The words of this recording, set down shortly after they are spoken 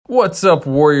What's up,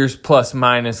 Warriors Plus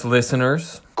Minus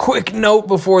listeners? Quick note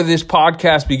before this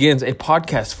podcast begins, a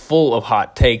podcast full of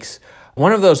hot takes.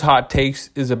 One of those hot takes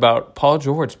is about Paul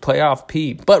George, playoff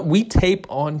P. But we tape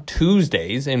on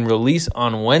Tuesdays and release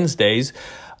on Wednesdays.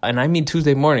 And I mean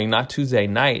Tuesday morning, not Tuesday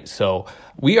night. So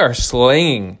we are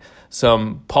slaying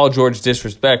some Paul George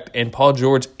disrespect, and Paul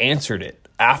George answered it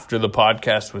after the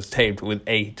podcast was taped with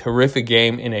a terrific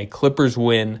game in a Clippers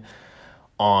win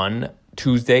on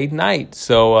Tuesday night.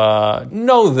 So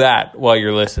know that while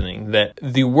you're listening, that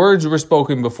the words were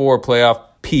spoken before playoff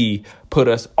P put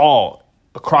us all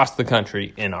across the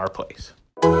country in our place.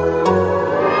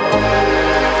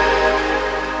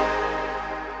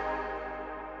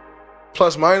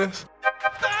 Plus minus.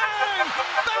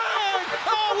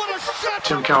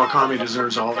 Tim Kawakami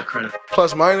deserves all the credit.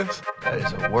 Plus minus. That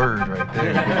is a word right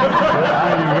there.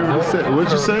 I didn't hear what you said.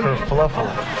 What'd you say?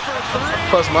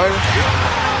 Plus minus.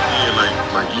 Yeah,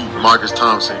 like you, Marcus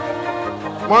Thompson.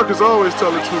 Marcus always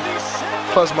tell the truth.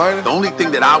 Plus minus. The only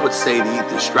thing that I would say to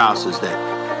Ethan Strauss is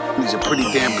that he's a pretty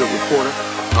damn good reporter.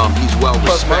 He's well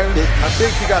Plus respected. minus. I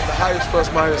think he got the highest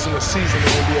plus minus in the season in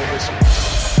NBA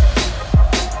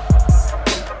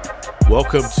history.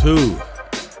 Welcome to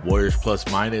Warriors Plus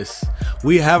Minus.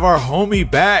 We have our homie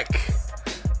back,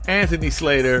 Anthony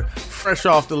Slater, fresh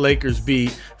off the Lakers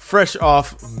beat, fresh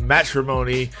off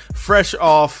matrimony, fresh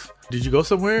off. Did you go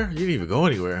somewhere? You didn't even go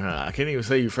anywhere, huh? I can't even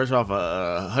say you fresh off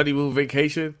a honeymoon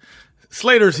vacation.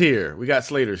 Slater's here. We got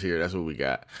Slater's here. That's what we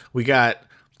got. We got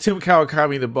Tim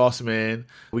Kawakami, the boss man.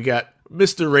 We got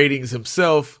Mr. Ratings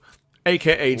himself,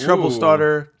 a.k.a. Trouble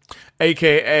Starter,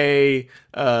 a.k.a.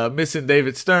 Missing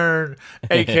David Stern,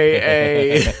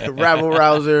 a.k.a. Rabble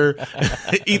Rouser,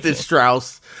 Ethan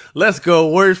Strauss. Let's go.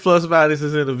 Warriors Plus Minus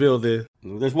is in the building.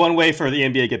 There's one way for the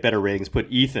NBA to get better ratings. Put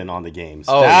Ethan on the games.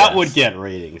 Oh, that yes. would get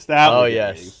ratings. That would get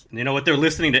yes. ratings. You know what? They're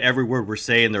listening to every word we're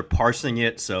saying. They're parsing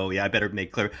it. So, yeah, I better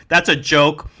make clear. That's a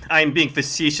joke. I'm being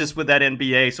facetious with that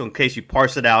NBA. So, in case you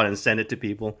parse it out and send it to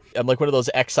people. I'm like one of those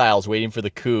exiles waiting for the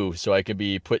coup so I can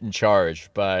be put in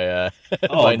charge by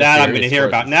Oh, by that I'm going to nefarious hear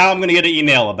about. forces. Now I'm going to get an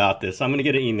email about this.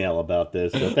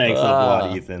 So thanks a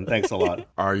lot, Ethan. Thanks a lot.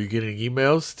 Are you getting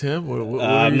emails, Tim? What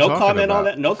are you No talking comment about? on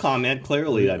that. No comment.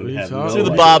 Clearly, I What are you have talking no To the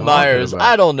What Bob are you talking Myers. about?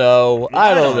 I don't know.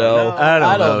 I don't know.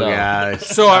 I don't know, guys.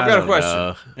 So I've got a don't question.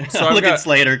 know. So I've Look got, at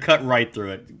Slater. Cut right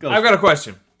through it. Go. I've got a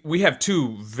question. We have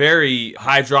two very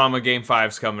high drama game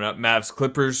fives coming up. Mavs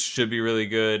Clippers should be really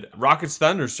good. Rockets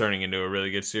Thunder's turning into a really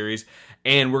good series.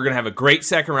 And we're going to have a great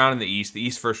second round in the East. The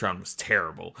East first round was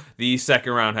terrible. The East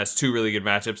second round has two really good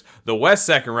matchups. The West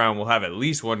second round will have at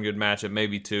least one good matchup,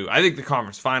 maybe two. I think the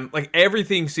conference final, like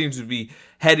everything seems to be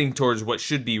heading towards what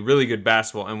should be really good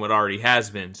basketball and what already has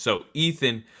been. So,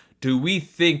 Ethan, do we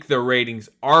think the ratings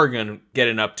are going to get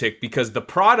an uptick? Because the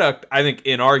product, I think,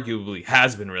 inarguably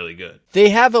has been really good. They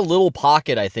have a little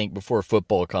pocket, I think, before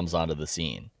football comes onto the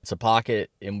scene. It's a pocket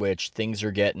in which things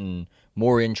are getting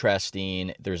more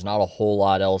interesting. There's not a whole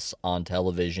lot else on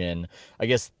television. I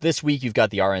guess this week you've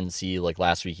got the RNC, like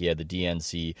last week you had the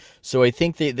DNC. So I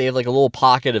think they have like a little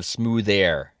pocket of smooth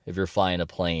air if you're flying a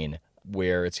plane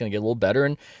where it's going to get a little better.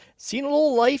 And seeing a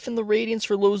little life in the ratings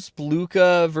for those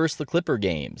Luka versus the Clipper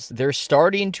games. They're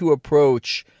starting to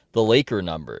approach the Laker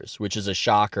numbers, which is a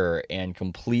shocker and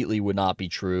completely would not be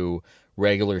true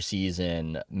regular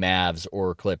season Mavs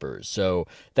or Clippers. So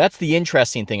that's the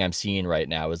interesting thing I'm seeing right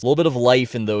now is a little bit of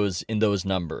life in those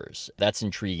numbers. That's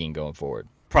intriguing going forward.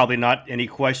 Probably not any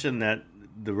question that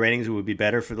the ratings would be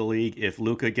better for the league if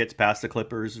Luka gets past the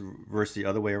Clippers versus the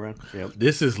other way around. Yep.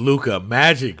 This is Luka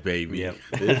Magic, baby. Yep.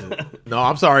 No,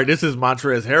 I'm sorry. This is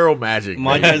Montrezl Harrell Magic. baby.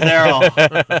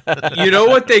 Montrezl. You know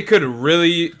what they could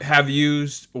really have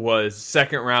used was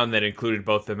second round that included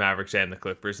both the Mavericks and the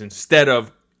Clippers instead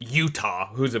of Utah,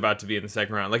 who's about to be in the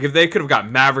second round. Like if they could have got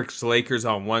Mavericks Lakers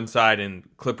on one side and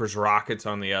Clippers Rockets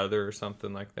on the other or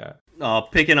something like that.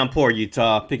 Picking on poor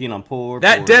Utah. Picking on poor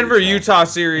Denver Utah. Utah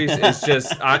series is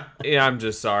just I'm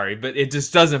just sorry, but it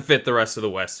just doesn't fit the rest of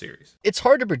the West series. It's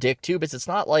hard to predict too, because it's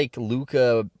not like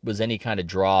Luka was any kind of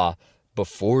draw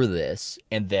before this,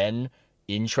 and then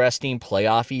interesting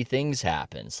playoffy things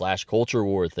happen, /culture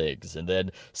war things, and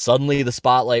then suddenly the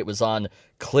spotlight was on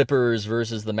Clippers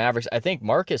versus the Mavericks. I think,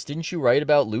 Marcus, didn't you write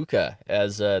about Luka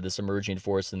as this emerging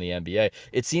force in the NBA?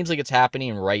 It seems like it's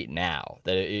happening right now,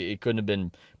 that it couldn't have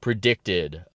been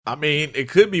predicted. I mean, it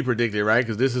could be predicted, right?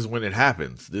 Because this is when it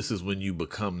happens. This is when you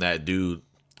become that dude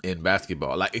in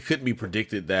basketball. Like, it couldn't be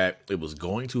predicted that it was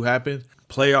going to happen.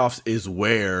 Playoffs is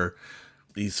where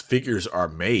these figures are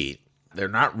made. they're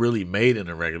not really made in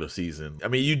the regular season. I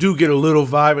mean, you do get a little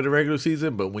vibe in the regular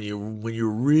season, but when you're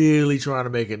really trying to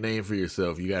make a name for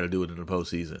yourself, you got to do it in the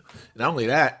postseason. Not only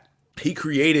that, he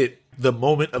created the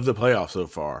moment of the playoffs so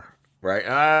far,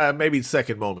 right? Maybe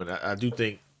second moment. I do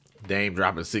think Dame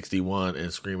dropping 61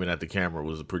 and screaming at the camera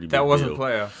was a pretty big deal. That wasn't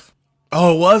playoffs.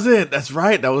 Oh, was it? That's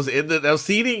right. That was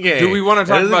seeding game. Do we want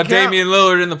to talk about Damian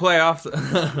Lillard in the playoffs?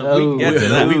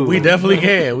 We definitely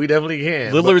can. We definitely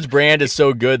can. Lillard's brand is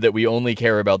so good that we only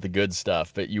care about the good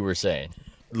stuff. But you were saying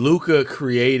Luka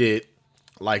created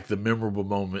like the memorable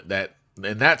moment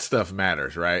and that stuff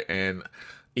matters, right? And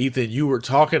Ethan, you were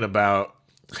talking about,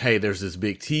 hey, there's this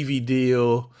big TV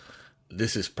deal.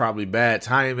 This is probably bad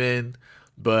timing.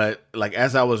 But like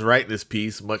as I was writing this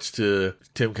piece, much to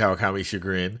Tim Kawakami's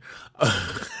chagrin,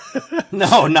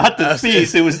 no, not the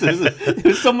piece. It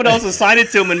was someone else assigned it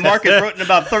to him, and Marcus wrote in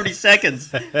about 30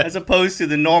 seconds, as opposed to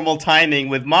the normal timing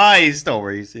with my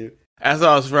stories. As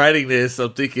I was writing this,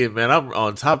 I'm thinking, man, I'm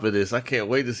on top of this. I can't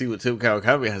wait to see what Tim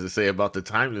Kawakami has to say about the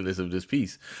timeliness of this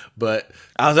piece. But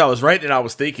as I was writing it, I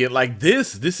was thinking, like,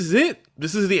 this is it.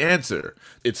 This is the answer.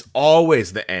 It's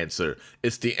always the answer.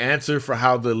 It's the answer for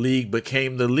how the league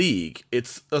became the league.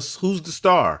 It's who's the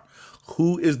star?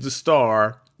 Who is the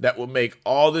star that will make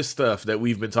all this stuff that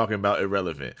we've been talking about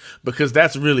irrelevant? Because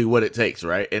that's really what it takes,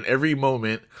 right? And every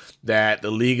moment that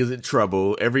the league is in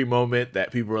trouble, every moment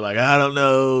that people are like, I don't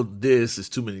know, this is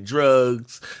too many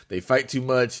drugs, they fight too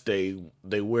much, they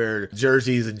wear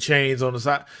jerseys and chains on the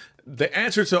side. The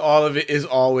answer to all of it is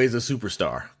always a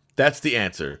superstar. That's the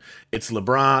answer. It's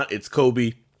LeBron, it's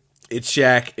Kobe, it's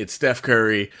Shaq, it's Steph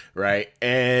Curry, right?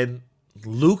 And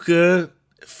Luka,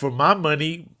 for my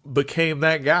money, became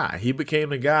that guy. He became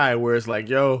the guy where it's like,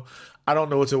 yo, I don't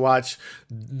know what to watch.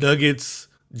 Nuggets,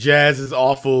 Jazz is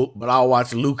awful, but I'll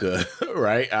watch Luka,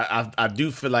 right? I do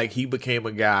feel like he became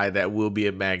a guy that will be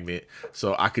a magnet.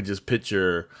 So I could just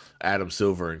picture Adam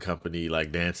Silver and company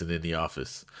like dancing in the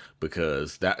office,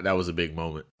 because that was a big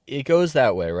moment. It goes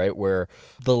that way, right? Where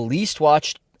the least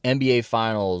watched NBA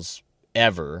Finals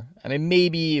ever, I mean,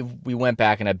 maybe if we went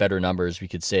back and had better numbers, we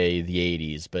could say the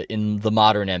 80s, but in the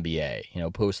modern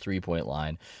NBA, post 3-point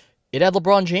line, it had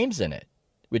LeBron James in it,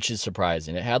 which is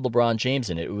surprising. It had LeBron James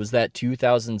in it. It was that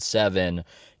 2007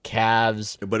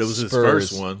 Cavs. But it was Spurs, his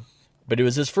first one. But it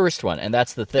was his first one, and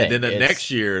that's the thing. And then next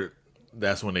year,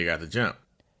 that's when they got the jump.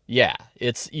 Yeah,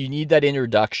 you need that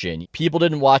introduction. People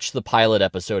didn't watch the pilot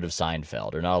episode of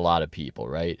Seinfeld, or not a lot of people,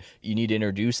 right? You need to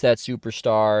introduce that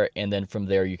superstar, and then from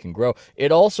there you can grow.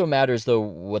 It also matters, though,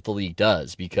 what the league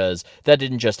does, because that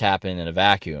didn't just happen in a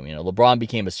vacuum. LeBron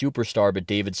became a superstar, but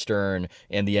David Stern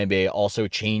and the NBA also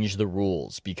changed the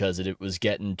rules because it was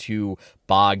getting too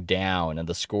bogged down, and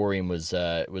the scoring was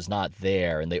not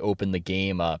there, and they opened the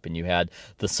game up, and you had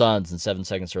the Suns in 7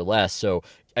 seconds or less. So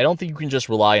I don't think you can just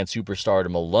rely on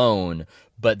superstardom alone,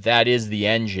 but that is the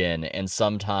engine, and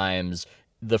sometimes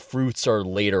the fruits are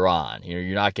later on.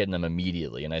 You're not getting them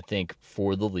immediately, and I think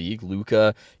for the league,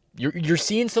 Luka, you're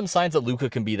seeing some signs that Luka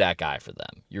can be that guy for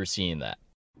them. You're seeing that.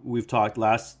 We've talked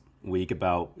last week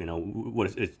about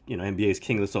what is NBA is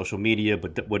king of the social media,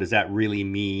 but what does that really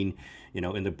mean?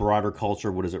 In the broader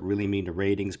culture, what does it really mean to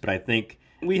ratings? But I think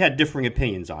we had differing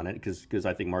opinions on it because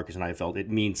I think Marcus and I felt it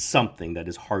means something that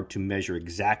is hard to measure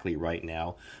exactly right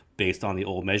now based on the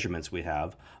old measurements we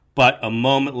have. But a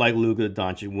moment like Luka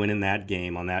Doncic winning that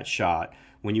game on that shot,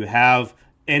 when you have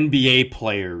NBA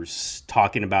players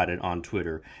talking about it on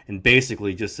Twitter and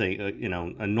basically just say,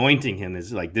 anointing him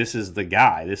as like, this is the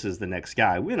guy, this is the next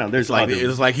guy. There's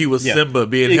it's like he was Simba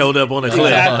being held up on a cliff.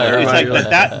 Exactly. It's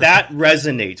like that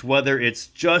resonates, whether it's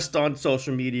just on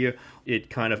social media,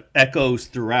 it kind of echoes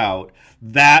throughout.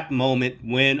 That moment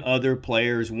when other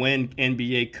players, when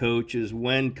NBA coaches,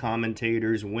 when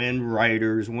commentators, when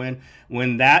writers,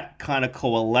 when that kind of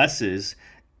coalesces,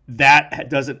 that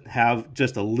doesn't have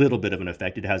just a little bit of an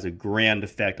effect. It has a grand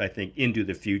effect, I think, into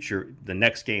the future, the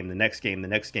next game, the next game, the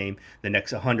next game, the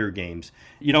next 100 games.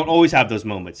 You don't always have those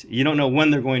moments. You don't know when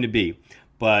they're going to be.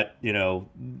 But,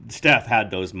 Steph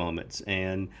had those moments,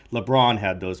 and LeBron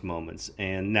had those moments,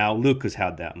 and now Luka's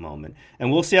had that moment.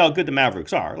 And we'll see how good the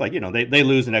Mavericks are. Like, they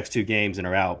lose the next 2 games and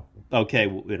are out. Okay,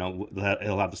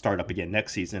 he'll have to start up again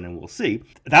next season, and we'll see.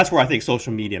 That's where I think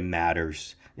social media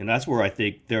matters. And that's where I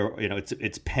think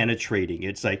it's penetrating.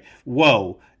 It's like,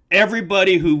 whoa,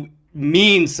 everybody who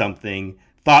means something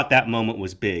thought that moment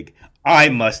was big. I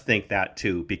must think that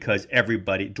too, because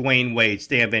everybody, Dwayne Wade,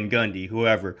 Stan Van Gundy,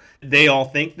 whoever, they all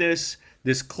think this.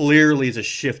 This clearly is a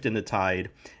shift in the tide.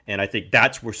 And I think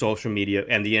that's where social media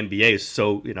and the NBA is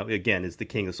so, again, is the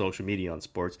king of social media on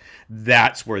sports.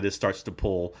 That's where this starts to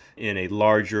pull in a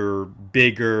larger,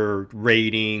 bigger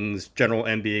ratings, general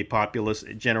NBA populace,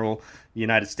 general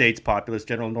United States populace,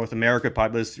 general North America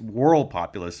populace, world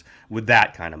populace with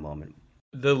that kind of moment.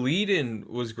 The lead-in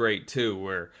was great, too,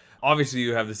 where obviously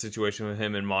you have the situation with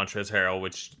him and Montrezl Harrell,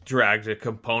 which dragged a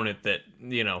component that,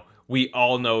 we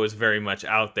all know is very much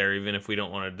out there, even if we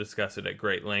don't want to discuss it at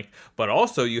great length. But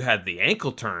also you had the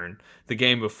ankle turn the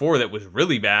game before that was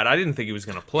really bad. I didn't think he was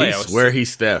going to play.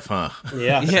 He's Steph, huh?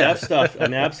 Yeah, Steph stuff. I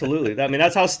mean, absolutely. I mean,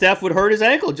 that's how Steph would hurt his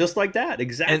ankle, just like that.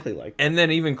 Exactly like that. And then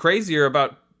even crazier,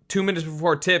 about 2 minutes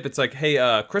before tip, it's like, hey,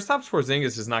 Kristaps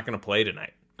Porzingis is not going to play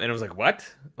tonight. And it was like, what?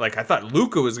 Like, I thought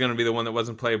Luka was going to be the one that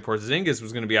wasn't playing. Porzingis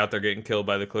was going to be out there getting killed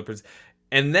by the Clippers.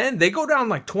 And then they go down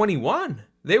like 21.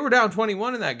 They were down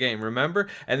 21 in that game, remember?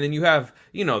 And then you have,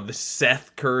 the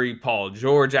Seth Curry, Paul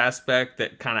George aspect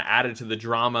that kind of added to the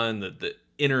drama and the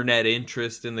internet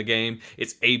interest in the game.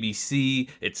 It's ABC.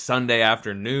 It's Sunday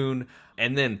afternoon.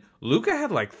 And then Luka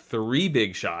had like 3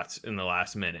 big shots in the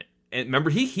last minute. And remember,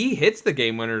 he hits the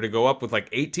game winner to go up with like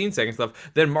 18 seconds left.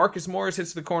 Then Marcus Morris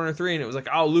hits the corner 3, and it was like,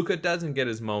 oh, Luka doesn't get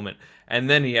his moment. And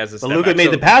then he has a step Luka back.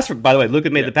 made the pass. By the way,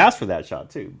 Luka made the pass for that shot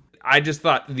too. I just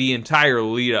thought the entire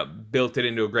lead up built it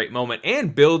into a great moment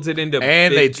and builds it into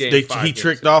and big game 5 he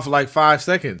tricked off like 5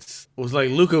 seconds. It was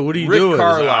like, Luka, what are you doing? Rick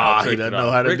Carlisle he doesn't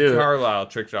know how to do it. Rick Carlisle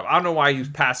tricked it off. I don't know why he was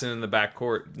passing in the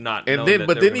backcourt,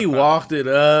 then he walked it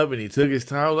up and he took his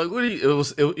time. Like,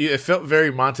 it felt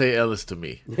very Monte Ellis to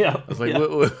me. Yeah, I was like, yeah.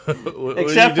 what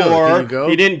Except are you doing? for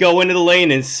he didn't go into the lane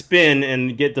and spin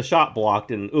and get the shot blocked,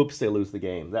 and oops, they lose the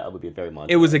game. That would be very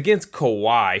Monte. It was against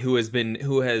Kawhi,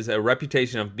 who has a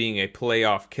reputation of being a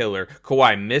playoff killer.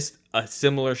 Kawhi missed a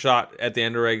similar shot at the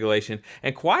end of regulation,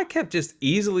 and Kawhi kept just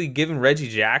easily giving Reggie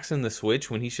Jackson the switch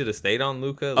when he should have stayed on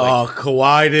Luka.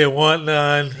 Kawhi didn't want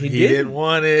none. He didn't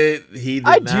want it.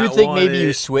 I do think maybe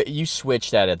you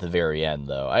switched that at the very end,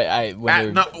 though.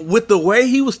 With the way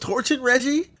he was torching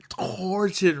Reggie.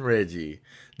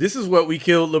 This is what we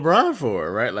killed LeBron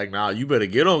for, right? Like, nah, you better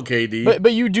get on KD.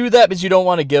 But you do that because you don't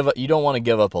want to give up a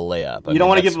layup. You don't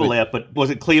want to give him a layup. But was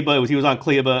it Kleba? He was on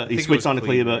Kleba. He switched on to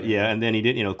Kleba. Yeah, and then he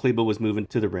did. Kleba was moving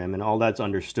to the rim, and all that's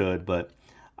understood. But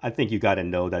I think you got to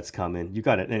know that's coming. You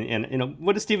got to, and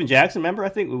what does Steven Jackson remember? I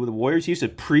think with the Warriors, he used to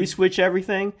pre-switch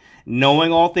everything,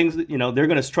 knowing all things. They're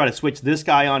going to try to switch this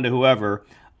guy onto whoever.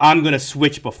 I'm going to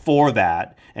switch before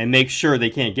that and make sure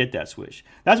they can't get that switch.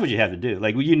 That's what you have to do.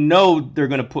 Like, they're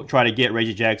going to try to get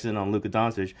Reggie Jackson on Luka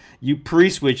Doncic. You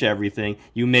pre-switch everything.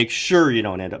 You make sure you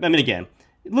don't end up. I mean, again,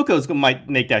 Luka might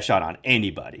make that shot on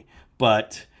anybody.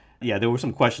 But, yeah, there were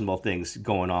some questionable things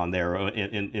going on there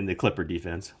in the Clipper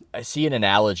defense. I see an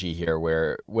analogy here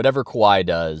where whatever Kawhi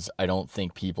does, I don't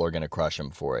think people are going to crush him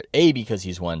for it. A, because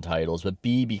he's won titles, but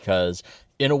B, because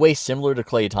in a way similar to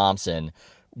Klay Thompson,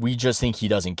 we just think he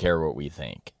doesn't care what we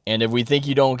think. And if we think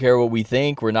you don't care what we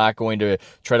think, we're not going to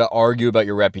try to argue about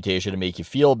your reputation to make you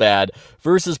feel bad.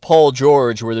 Versus Paul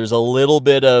George, where there's a little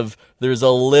bit of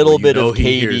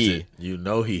KD. You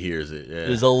know he hears it. Yeah.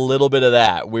 There's a little bit of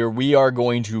that where we are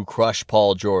going to crush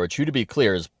Paul George, who, to be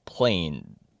clear, is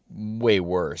playing way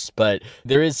worse. But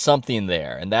there is something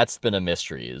there, and that's been a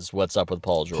mystery, is what's up with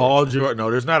Paul George.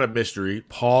 No, there's not a mystery.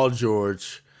 Paul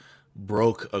George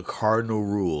broke a cardinal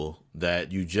rule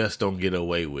that you just don't get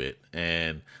away with,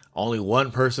 and only one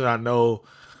person I know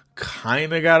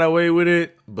kind of got away with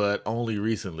it, but only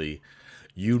recently.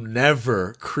 You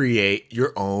never create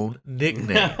your own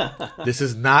nickname. This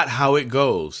is not how it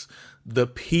goes. The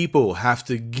people have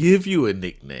to give you a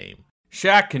nickname.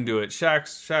 Shaq can do it.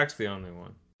 Shaq's the only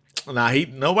one. Nah,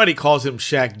 nobody calls him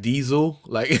Shaq Diesel.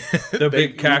 Like the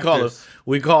big cactus.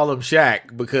 We call him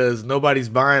Shaq because nobody's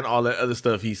buying all that other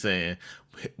stuff he's saying.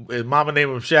 If mama name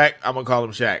him Shaq, I'm gonna call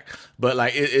him Shaq. But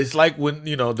like it's like when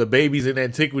the babies in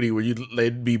antiquity where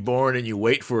they'd be born and you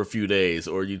wait for a few days,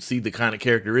 or you'd see the kind of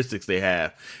characteristics they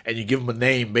have and you give them a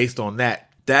name based on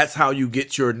that. That's how you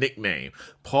get your nickname.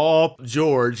 Paul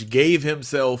George gave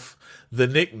himself the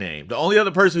nickname. The only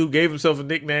other person who gave himself a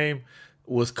nickname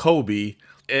was Kobe.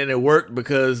 And it worked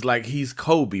because, he's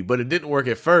Kobe. But it didn't work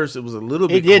at first. It was a little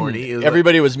bit corny.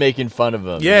 Everybody was making fun of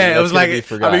him. Yeah, it was like,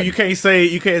 you can't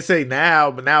say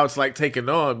now, but now it's like taking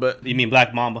on. But you mean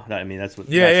Black Mamba? I mean, that's what.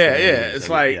 Yeah. It's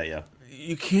like,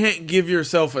 you can't give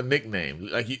yourself a nickname.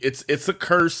 Like it's a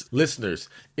curse, listeners.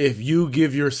 If you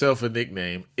give yourself a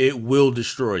nickname, it will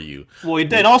destroy you. Well,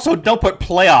 then also don't put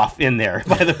playoff in there.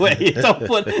 By the way,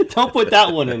 don't put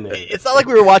that one in there. It's not like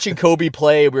we were watching Kobe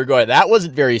play. We were going, that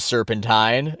wasn't very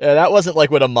serpentine. That wasn't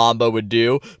like what a Mamba would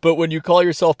do. But when you call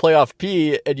yourself Playoff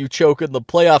P and you choke in the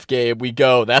playoff game, we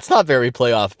go, that's not very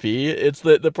Playoff P. It's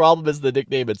the problem is the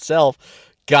nickname itself.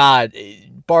 God,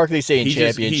 Barkley saying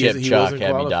championship Chuck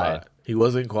had me dying. He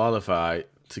wasn't qualified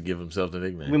to give himself the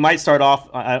nickname. We might start off,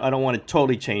 I don't want to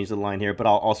totally change the line here, but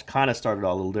I'll kind of start it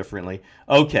all a little differently.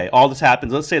 Okay, all this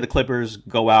happens. Let's say the Clippers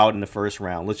go out in the first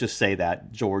round. Let's just say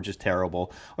that George is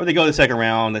terrible. Or they go to the second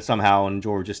round that somehow and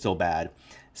George is still bad.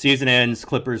 Season ends,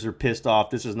 Clippers are pissed off.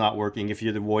 This is not working. If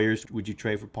you're the Warriors, would you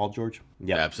trade for Paul George?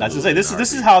 Yeah, absolutely. That's to say,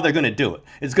 this is how they're going to do it.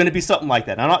 It's going to be something like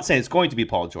that. I'm not saying it's going to be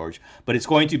Paul George, but it's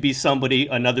going to be somebody,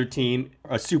 another team,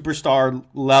 a superstar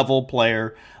level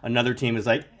player. Another team is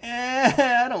like,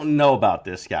 I don't know about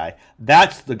this guy.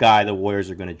 That's the guy the Warriors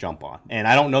are going to jump on. And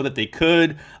I don't know that they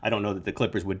could. I don't know that the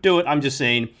Clippers would do it. I'm just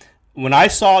saying, when I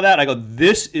saw that, I go,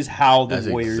 this is how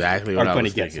the Warriors are going to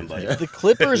get somebody. The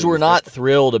Clippers were not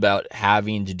thrilled about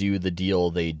having to do the deal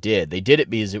they did. They did it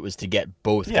because it was to get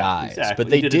both guys. Exactly.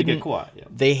 But they didn't. Kawhi, yeah.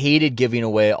 They hated giving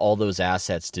away all those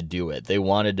assets to do it. They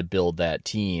wanted to build that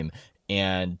team.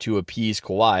 And to appease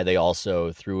Kawhi, they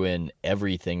also threw in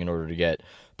everything in order to get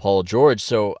Paul George.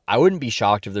 So I wouldn't be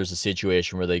shocked if there's a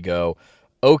situation where they go,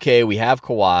 okay, we have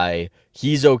Kawhi.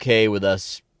 He's okay with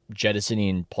us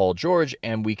jettisoning Paul George,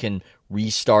 and we can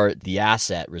restart the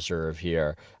asset reserve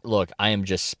here. Look, I am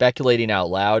just speculating out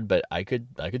loud, but I could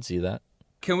see that.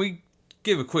 Can we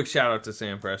give a quick shout out to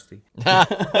Sam Presti?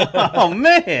 Oh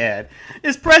man,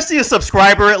 is Presti a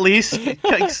subscriber at least?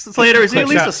 Slater, is he at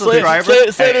least a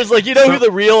subscriber? Slater's like, you know who the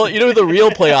real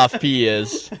playoff P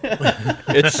is?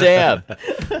 It's Sam.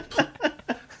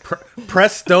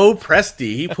 Presto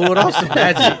Presti. He pulled off some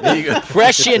magic. There you go.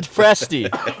 Prescient Presti.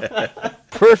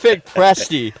 Perfect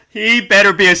Presti. He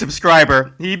better be a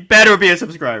subscriber. He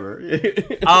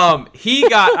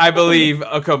got, I believe,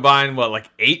 a combined,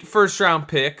 8 first-round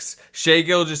picks, Shai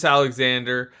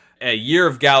Gilgeous-Alexander, a year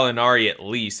of Gallinari at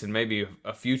least, and maybe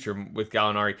a future with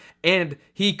Gallinari. And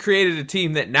he created a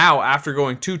team that now, after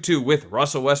going 2-2 with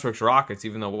Russell Westbrook's Rockets,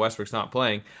 even though Westbrook's not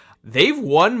playing, they've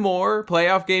won more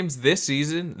playoff games this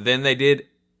season than they did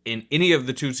in any of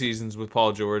the 2 seasons with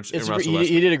Paul George and Russell Westbrook.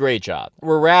 He did a great job.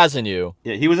 We're razzing you.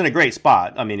 Yeah, he was in a great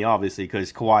spot. I mean, obviously,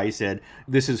 because Kawhi said,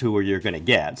 this is who you're going to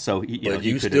get. So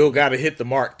you still got to hit the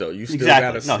mark, though. You still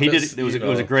exactly. got to. No, he did. It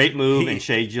was a great move, and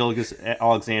Shai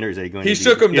Gilgeous-Alexander is going to He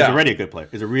shook him down. He's already a good player.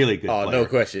 He's a really good player. Oh, no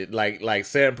question. Like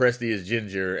Sam Presti is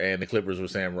Ginger, and the Clippers were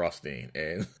Sam Rothstein,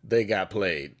 and they got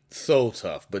played so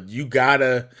tough. But you got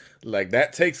to,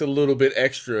 that takes a little bit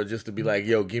extra just to be like,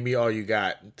 yo, give me all you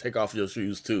got. Take off your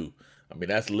shoes, too. I mean,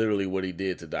 that's literally what he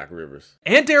did to Doc Rivers.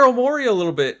 And Daryl Morey a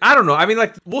little bit. I don't know. I mean,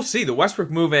 we'll see. The Westbrook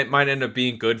move might end up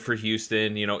being good for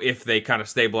Houston. If they kind of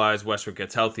stabilize, Westbrook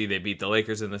gets healthy, they beat the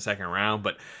Lakers in the second round.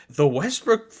 But the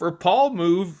Westbrook for Paul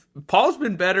move, Paul's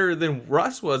been better than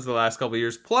Russ was the last couple of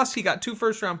years. Plus, he got 2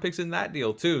 first-round picks in that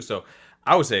deal, too. So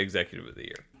I would say executive of the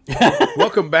year.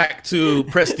 Welcome back to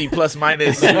Presti Plus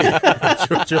Minus.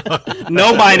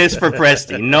 No minus for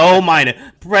Presti. No minus.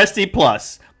 Presti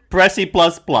Plus. Presti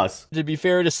plus. To be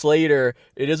fair to Slater,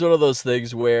 it is one of those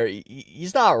things where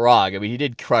he's not wrong. I mean, he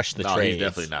did crush the trades. He's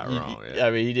definitely not wrong. Yeah.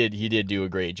 I mean, he did do a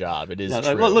great job. It is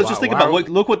true. Let's just think about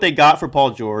look what they got for Paul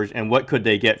George and what could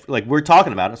they get. We're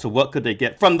talking about it. So what could they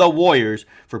get from the Warriors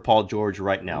for Paul George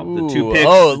right now? Ooh, the 2 picks.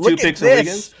 Look 2 picks at of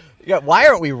this. Why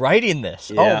aren't we writing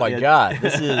this? Yeah, oh my God,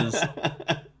 this is.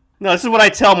 No, this is what I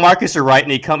tell Marcus to write,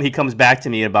 and he comes back to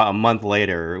me about a month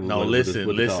later. No,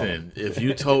 listen. If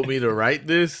you told me to write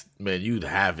this, man, you'd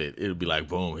have it. It would be like,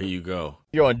 boom, here you go.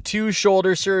 You're on 2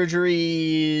 shoulder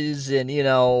surgeries and,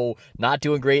 not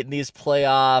doing great in these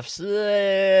playoffs.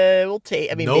 We'll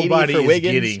take, nobody maybe for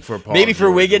Wiggins. Getting for Paul maybe for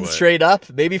George, Wiggins straight up.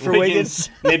 Maybe for Wiggins.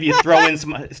 Maybe you throw in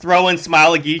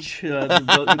Smilegeach,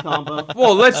 the combo.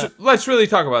 Well, let's really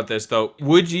talk about this, though.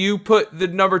 Would you put the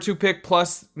number 2 pick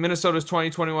plus Minnesota's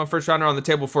 2021 first rounder on the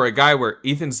table for a guy where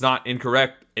Ethan's not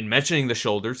incorrect in mentioning the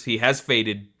shoulders? He has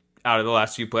faded out of the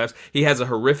last few playoffs. He has a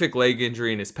horrific leg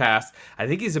injury in his past. I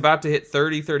think he's about to hit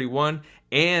 30, 31,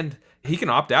 and he can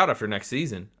opt out after next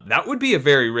season. That would be a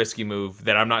very risky move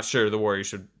that I'm not sure the Warriors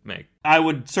should make. I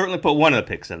would certainly put one of the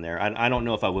picks in there. I don't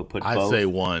know if I would put both. I'd say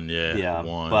one, yeah. Yeah,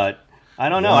 one. But I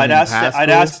don't know. I'd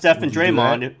ask Steph and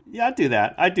Draymond. Yeah, I'd do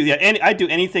that. I'd do that. And I'd do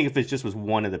anything if it just was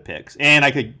one of the picks. And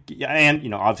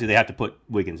obviously they have to put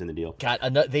Wiggins in the deal. God,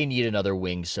 they need another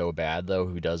wing so bad though,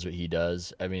 who does what he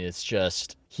does. I mean, it's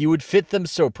just he would fit them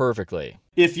so perfectly.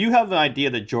 If you have an idea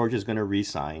that George is going to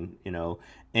re-sign,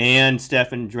 and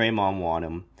Steph and Draymond want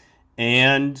him,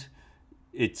 and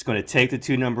it's going to take the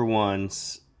 2 number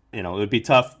ones, it would be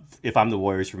tough if I'm the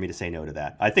Warriors for me to say no to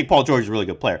that. I think Paul George is a really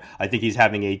good player. I think he's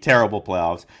having a terrible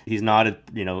playoffs. He's not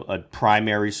a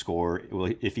primary scorer.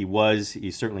 Well, if he was,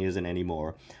 he certainly isn't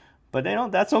anymore. But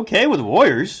that's okay with the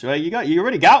Warriors, right? You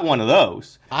already got one of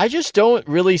those. I just don't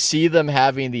really see them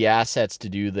having the assets to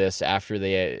do this after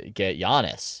they get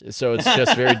Giannis. So it's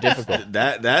just very difficult.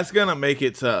 That's gonna make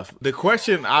it tough. The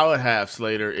question I would have,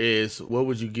 Slater, is what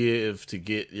would you give to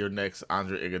get your next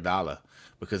Andre Iguodala?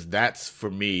 Because that's,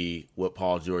 for me, what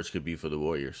Paul George could be for the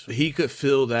Warriors. He could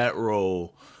fill that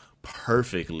role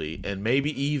perfectly, and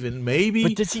maybe.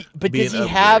 But does he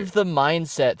have the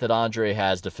mindset that Andre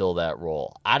has to fill that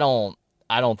role? I don't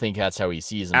think that's how he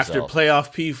sees himself. After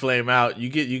playoff P flame out, you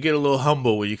get a little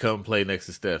humble when you come play next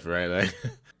to Steph, right? Like,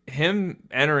 him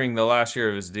entering the last year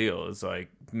of his deal is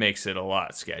makes it a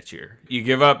lot sketchier. You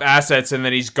give up assets and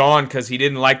then he's gone because he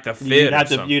didn't like the fit.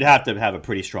 You'd have to have a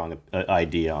pretty strong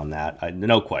idea on that,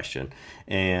 no question.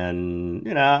 And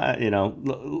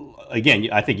again,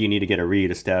 I think you need to get a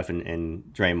read of Steph and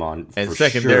Draymond. And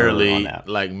secondarily, on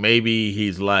that. Maybe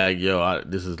he's like,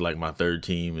 this is like my third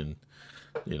team in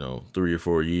 3 or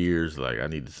 4 years. Like, I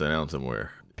need to sit down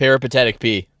somewhere. Peripatetic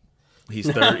P. He's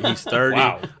 30. He's 30.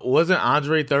 Wow. Wasn't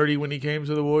Andre 30 when he came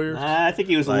to the Warriors? I think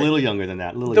he was a little younger than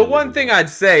that. The one thing I'd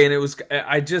say, and it was,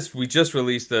 we just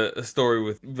released a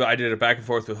story I did a back and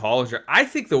forth with Hollinger. I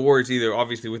think the Warriors either,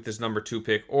 obviously with this number 2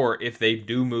 pick, or if they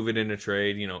do move it in a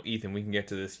trade, Ethan, we can get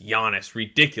to this Giannis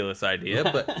ridiculous idea,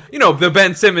 but the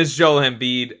Ben Simmons, Joel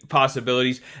Embiid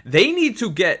possibilities. They need to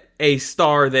get a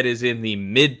star that is in the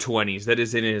mid-20s, that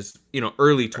is in his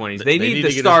early 20s. They need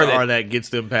the star that gets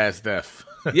them past Steph.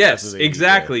 Yes,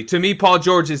 exactly. To me, Paul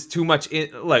George is too much.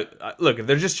 Look, if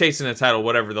they're just chasing a title,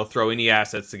 whatever, they'll throw any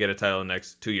assets to get a title in the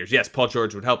next 2 years. Yes, Paul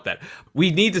George would help that. We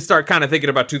need to start kind of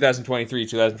thinking about 2023,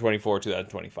 2024,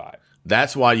 2025.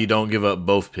 That's why you don't give up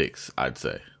both picks, I'd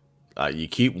say. You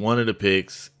keep one of the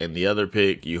picks, and the other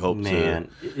pick you hope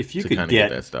if you could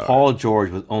get Paul George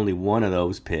with only one of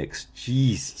those picks,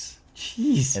 Jesus.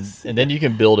 And then you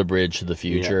can build a bridge to the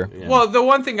future. Yeah. Well, the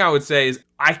one thing I would say is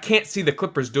I can't see the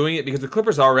Clippers doing it because the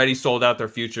Clippers already sold out their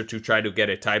future to try to get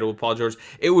a title with Paul George.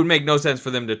 It would make no sense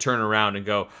for them to turn around and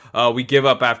go, we give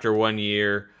up after 1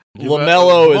 year.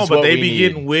 LaMelo is what they we be need.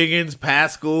 Getting Wiggins,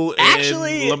 Pascal, and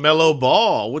LaMelo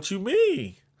Ball. What you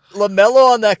mean?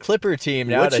 LaMelo on that Clipper team,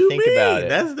 now that I think about it.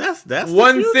 That's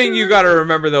one thing you got to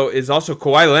remember, though, is also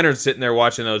Kawhi Leonard sitting there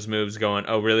watching those moves going,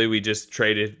 oh, really? We just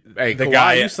traded the Kawhi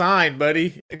guy you signed,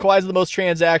 buddy. Kawhi's the most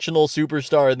transactional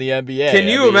superstar in the NBA. Can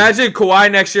you imagine Kawhi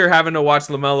next year having to watch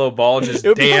LaMelo Ball just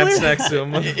dance next to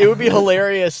him? It would be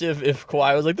hilarious if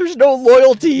Kawhi was like, there's no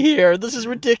loyalty here. This is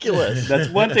ridiculous. That's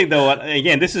one thing, though.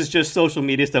 Again, this is just social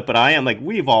media stuff, but I am like,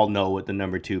 we've all know what the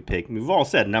number 2 pick. We've all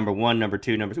said number 1, number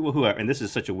 2, number 3, whoever. And this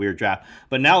is such a weird draft.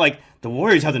 But now, the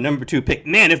Warriors have the number 2 pick.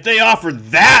 Man, if they offer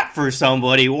that for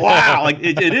somebody, wow.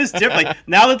 It is different.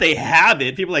 Now that they have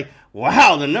it, people are like,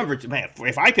 wow, the number 2. Man,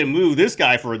 if I could move this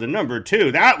guy for the number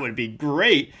 2, that would be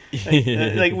great.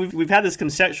 We've had this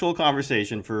conceptual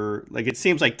conversation for, it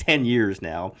seems like 10 years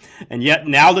now. And yet,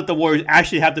 now that the Warriors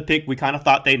actually have the pick, we kind of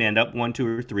thought they'd end up 1, 2,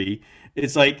 or 3.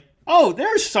 It's like, oh,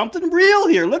 there's something real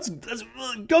here. Let's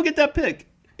go get that pick.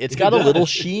 It's got a little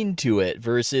sheen to it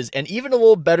and even a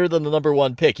little better than the number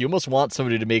 1 pick. You almost want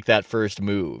somebody to make that first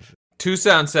move. 2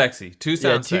 sounds sexy. 2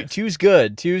 sounds sexy. Two's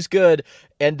good. 2's good.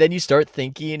 And then you start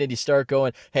thinking and you start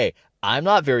going, hey, I'm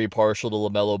not very partial to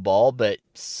LaMelo Ball, but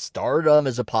stardom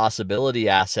is a possibility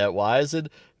asset-wise. And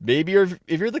maybe if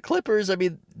you're the Clippers,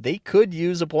 they could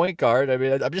use a point guard.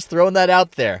 I'm just throwing that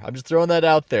out there.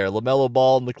 LaMelo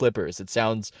Ball and the Clippers. It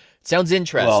sounds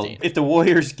interesting. Well, if the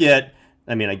Warriors get...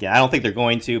 again, I don't think they're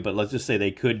going to, but let's just say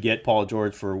they could get Paul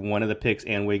George for one of the picks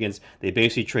and Wiggins. They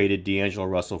basically traded D'Angelo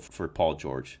Russell for Paul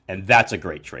George, and that's a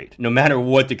great trade. No matter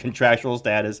what the contractual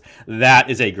status, that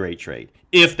is a great trade,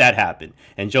 if that happened.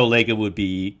 And Joe Lacob would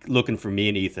be looking for me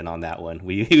and Ethan on that one.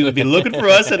 He would be looking for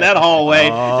us in that hallway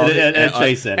at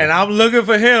Chase Center. And I'm looking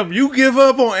for him. You give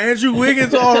up on Andrew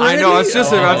Wiggins already? I know, I was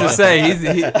just about to say.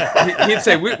 He'd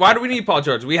say, why do we need Paul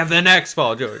George? We have the next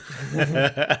Paul George.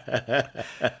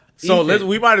 So Ethan.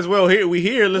 we might as well let's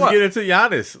What? get into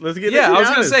Giannis. Let's get into Yeah, I was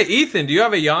going Giannis. to say, Ethan, do you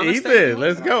have a Giannis? Ethan,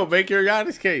 let's go. Make your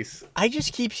Giannis case. I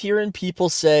just keep hearing people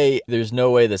say there's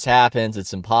no way this happens.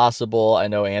 It's impossible. I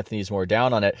know Anthony's more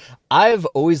down on it. I've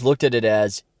always looked at it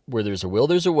as where there's a will,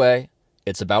 there's a way.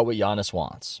 It's about what Giannis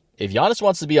wants. If Giannis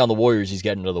wants to be on the Warriors, he's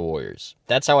getting to the Warriors.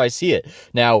 That's how I see it.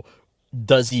 Now,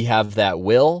 does he have that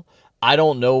will? I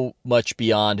don't know much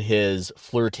beyond his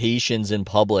flirtations in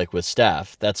public with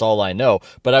Steph. That's all I know.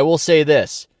 But I will say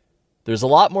this. There's a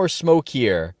lot more smoke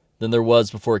here than there was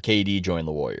before KD joined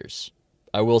the Warriors.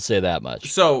 I will say that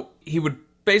much. So he would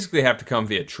basically have to come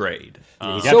via trade. He'd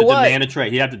have So to what? demand a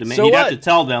trade. He'd have to demand. So he'd have what? to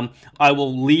tell them, "I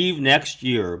will leave next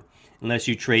year unless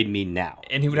you trade me now."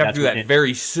 And he would have to do That's that what-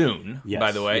 very soon, Yes,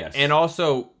 by the way. yes. And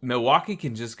also, Milwaukee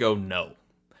can just go no.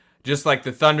 Just like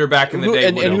the Thunder back in the Who, day.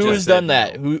 and would have who just has said done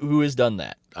that? no. Who has done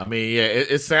that? I mean, yeah,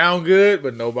 it sounds good,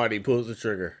 but nobody pulls the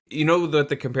trigger. You know what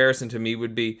the comparison to me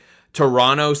would be?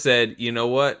 Toronto said, you know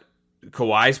what?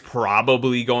 Kawhi's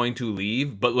probably going to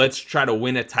leave, but let's try to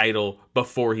win a title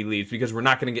before he leaves because we're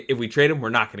not going to get, if we trade him, we're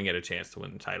not going to get a chance to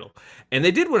win the title. And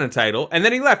they did win a title, and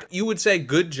then he left. You would say,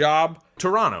 good job,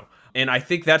 Toronto. And I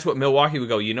think that's what Milwaukee would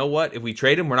go, you know what? If we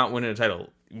trade him, we're not winning a title.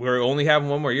 We're only having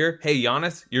one more year. Hey,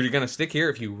 Giannis, you're going to stick here.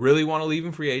 If you really want to leave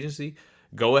in free agency,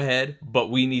 go ahead, but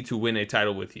we need to win a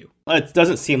title with you. It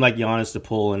doesn't seem like Giannis to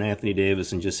pull an Anthony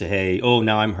Davis and just say, "Hey, oh,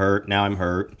 now I'm hurt.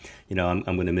 You know, I'm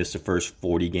going to miss the first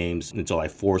 40 games until I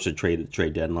force a trade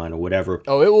deadline or whatever."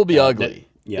 Oh, it will be ugly.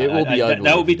 Yeah, it will be ugly.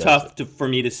 That would if be he does tough it. for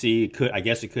me to see. I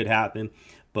guess it could happen,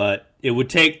 but it would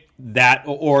take that,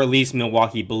 or at least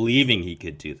Milwaukee believing he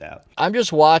could do that. I'm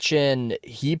just watching.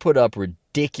 He put up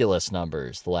ridiculous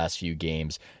numbers the last few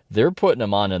games. They're putting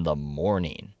him on in the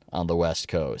morning on the West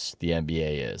Coast. The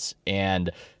NBA is, and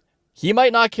he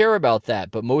might not care about that,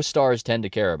 but most stars tend to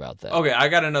care about that. Okay, I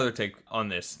got another take on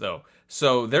this, though.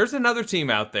 So there's another team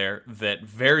out there that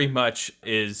very much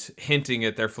is hinting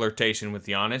at their flirtation with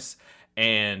Giannis.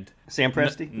 And Sam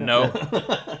Presti? No.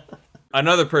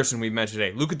 Another person we mentioned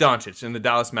today, Luka Doncic and the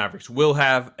Dallas Mavericks, will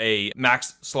have a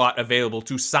max slot available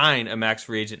to sign a max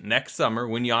free agent next summer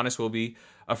when Giannis will be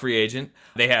a free agent.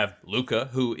 They have Luka,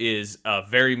 who is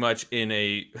very much in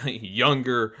a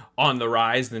younger on the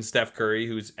rise than Steph Curry,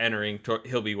 who's entering.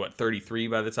 He'll be, 33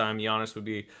 by the time Giannis would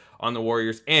be on the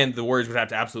Warriors. And the Warriors would have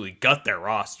to absolutely gut their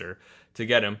roster to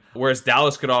get him. Whereas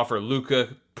Dallas could offer Luka,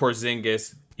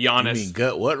 Porzingis, Giannis. You mean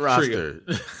gut what roster?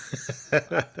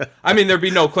 I mean, there'd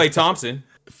be no Klay Thompson.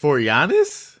 For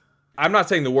Giannis? I'm not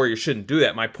saying the Warriors shouldn't do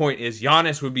that. My point is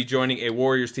Giannis would be joining a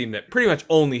Warriors team that pretty much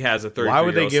only has a 33-year-old Why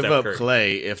would they give Steph up Curry.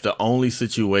 Klay if the only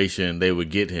situation they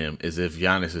would get him is if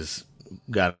Giannis has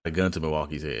got a gun to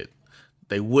Milwaukee's head?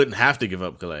 They wouldn't have to give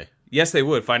up Klay. Yes, they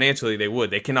would. Financially, they would.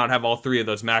 They cannot have all three of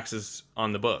those maxes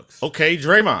on the books. Okay,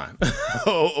 Draymond.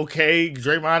 Okay,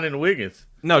 Draymond and Wiggins.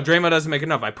 No, Draymond doesn't make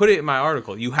enough. I put it in my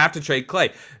article. You have to trade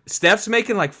Klay. Steph's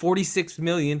making like $46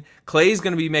 million. Klay's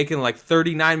going to be making like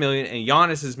 $39 million, and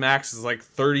Giannis's max is like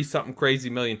 30-something crazy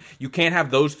million. You can't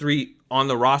have those three on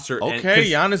the roster. Okay,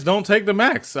 Giannis don't take the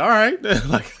max. All right.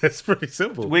 Like, that's pretty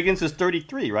simple. Wiggins is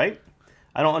 33, right?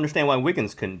 I don't understand why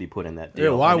Wiggins couldn't be put in that deal.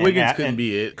 Yeah, why And- Wiggins and- couldn't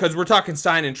be it? Because we're talking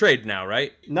sign and trade now,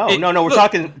 right? No, It- we're look,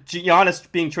 talking Giannis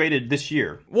being traded this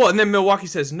year. Well, and then Milwaukee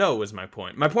says no is my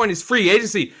point. My point is free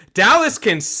agency. Dallas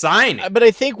can sign it. But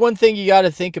I think one thing you got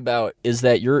to think about is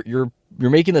that you're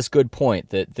making this good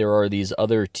point that there are these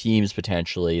other teams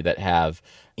potentially that have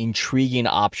intriguing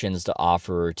options to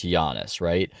offer to Giannis,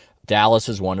 right? Dallas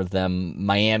is one of them.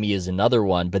 Miami is another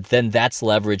one. But then that's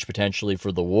leverage potentially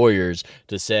for the Warriors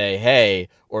to say, hey,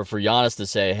 or for Giannis to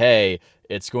say, hey,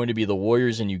 it's going to be the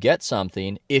Warriors and you get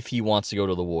something if he wants to go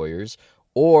to the Warriors,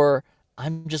 or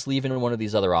I'm just leaving one of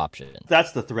these other options.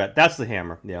 That's the threat. That's the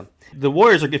hammer. Yeah. The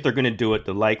Warriors, if they're going to do it,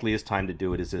 the likeliest time to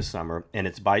do it is this summer, and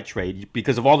it's by trade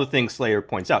because of all the things Slayer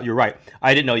points out. You're right.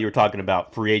 I didn't know you were talking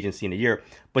about free agency in a year,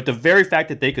 but the very fact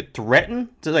that they could threaten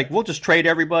to, like, we'll just trade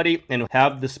everybody and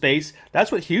have the space,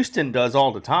 that's what Houston does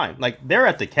all the time. Like, they're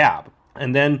at the cap.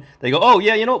 And then they go, oh,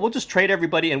 yeah, you know what? We'll just trade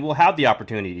everybody and we'll have the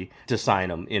opportunity to sign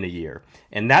them in a year.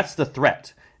 And that's the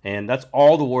threat. And that's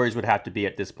all the Warriors would have to be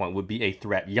at this point, would be a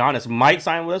threat. Giannis might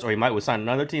sign with us, or he might sign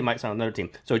another team, might sign another team.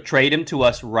 So trade him to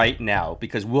us right now,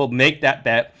 because we'll make that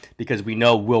bet, because we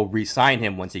know we'll re-sign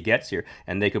him once he gets here.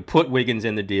 And they could put Wiggins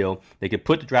in the deal. They could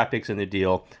put the draft picks in the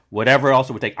deal. Whatever else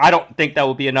it would take. I don't think that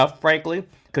would be enough, frankly.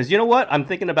 Because you know what? I'm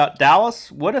thinking about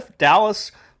Dallas. What if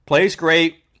Dallas plays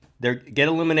great, they get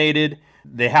eliminated,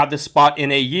 they have this spot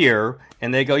in a year,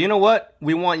 and they go, you know what?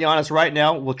 We want Giannis right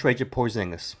now. We'll trade you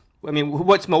Porzingis. I mean,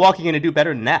 what's Milwaukee going to do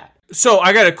better than that? So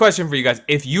I got a question for you guys.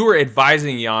 If you were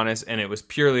advising Giannis and it was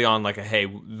purely on like hey,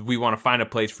 we want to find a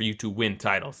place for you to win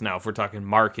titles. Now, if we're talking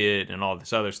market and all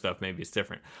this other stuff, maybe it's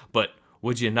different. But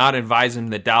would you not advise him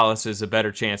that Dallas is a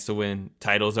better chance to win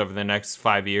titles over the next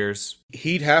 5 years?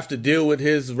 He'd have to deal with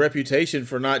his reputation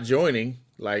for not joining.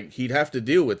 Like, he'd have to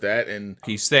deal with that. And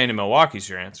he's staying in Milwaukee's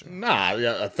your answer. Nah,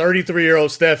 a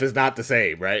 33-year-old Steph is not the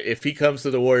same, right? If he comes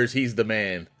to the Warriors, he's the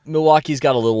man. Milwaukee's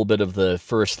got a little bit of the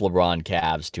first LeBron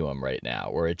Cavs to him right now,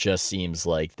 where it just seems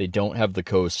like they don't have the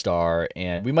co-star,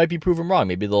 and we might be proven wrong.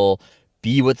 Maybe they'll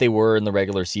be what they were in the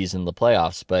regular season, the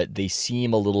playoffs, but they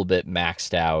seem a little bit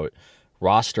maxed out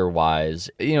roster-wise.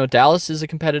 You know, Dallas is a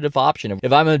competitive option.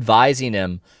 If I'm advising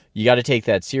him, you got to take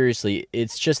that seriously.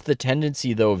 It's just the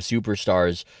tendency, though, of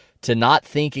superstars to not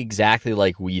think exactly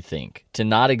like we think, to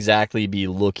not exactly be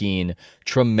looking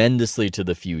tremendously to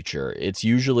the future. It's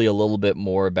usually a little bit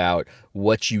more about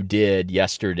what you did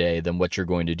yesterday than what you're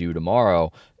going to do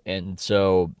tomorrow. And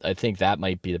so I think that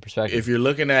might be the perspective. If you're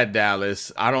looking at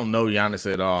Dallas, I don't know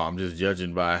Giannis at all. I'm just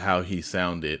judging by how he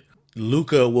sounded.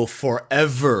 Luka will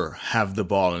forever have the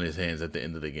ball in his hands at the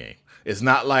end of the game. It's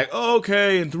not like, oh,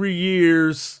 okay, in 3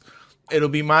 years, it'll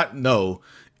be no.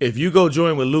 If you go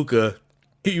join with Luka,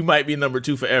 you might be number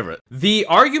 2 forever. The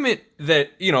argument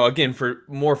that, again,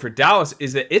 for Dallas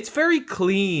is that it's very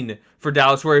clean for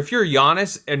Dallas, where if you're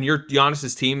Giannis and you're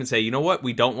Giannis's team and say, you know what,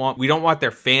 we don't want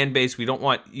their fan base, we don't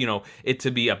want, it to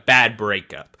be a bad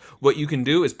breakup. What you can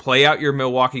do is play out your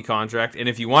Milwaukee contract, and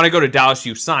if you want to go to Dallas,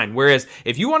 you sign. Whereas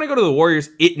if you want to go to the Warriors,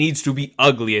 it needs to be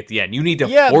ugly at the end. You need to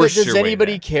force your way. Yeah, but does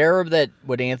anybody care that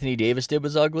what Anthony Davis did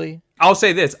was ugly? I'll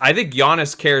say this. I think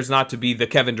Giannis cares not to be the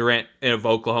Kevin Durant of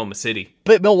Oklahoma City.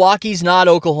 But Milwaukee's not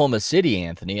Oklahoma City,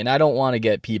 Anthony, and I don't want to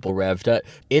get people revved up.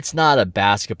 It's not a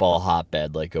basketball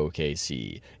hotbed like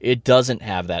OKC. It doesn't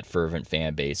have that fervent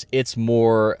fan base. It's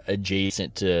more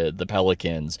adjacent to the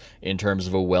Pelicans in terms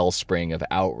of a wellspring of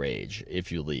outrage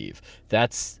if you leave.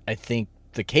 That's, I think,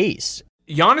 the case.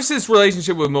 Giannis's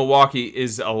relationship with Milwaukee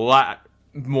is a lot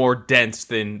more dense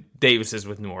than Davis's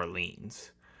with New Orleans.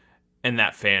 And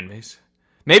that fan base.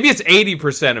 Maybe it's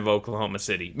 80% of Oklahoma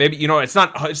City. Maybe, it's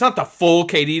not the full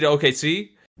KD to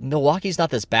OKC. Milwaukee's not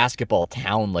this basketball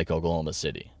town like Oklahoma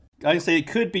City. I say it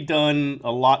could be done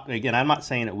a lot. Again, I'm not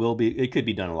saying it will be. It could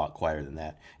be done a lot quieter than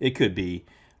that. It could be.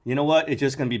 You know what? It's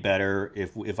just going to be better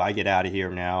if I get out of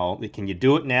here now. Can you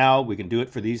do it now? We can do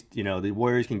it for these. The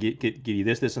Warriors can give you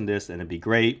this, and this, and it'd be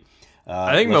great.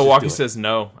 I think Milwaukee says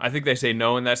no. I think they say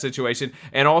no in that situation.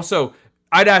 And also,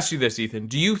 I'd ask you this, Ethan.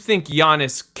 Do you think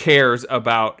Giannis cares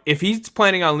about, if he's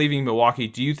planning on leaving Milwaukee,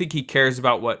 do you think he cares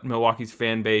about what Milwaukee's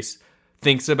fan base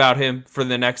thinks about him for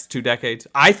the next 2 decades?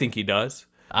 I think he does.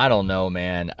 I don't know,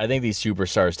 man. I think these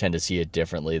superstars tend to see it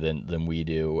differently than we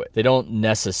do. They don't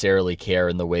necessarily care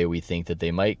in the way we think that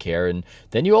they might care. And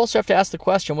then you also have to ask the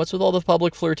question, what's with all the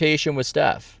public flirtation with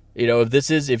Steph?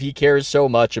 If he cares so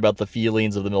much about the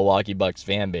feelings of the Milwaukee Bucks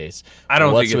fan base, I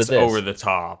don't think it's over the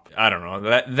top. I don't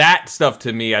know. That stuff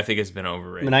to me, I think has been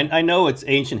overrated. I mean, I know it's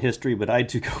ancient history, but I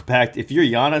do go back. If you're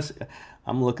Giannis,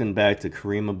 I'm looking back to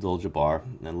Kareem Abdul-Jabbar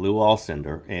and Lou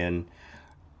Alcindor, and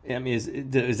I mean,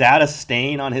 is that a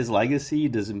stain on his legacy?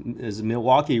 Is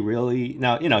Milwaukee really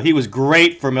now? He was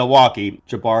great for Milwaukee.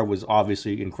 Jabbar was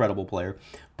obviously an incredible player,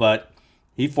 but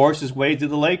he forced his way to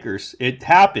the Lakers. It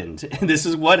happened. And this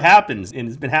is what happens. And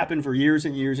it's been happening for years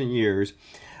and years and years.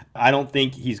 I don't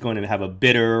think he's going to have a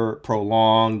bitter,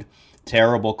 prolonged,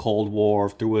 terrible Cold War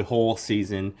through a whole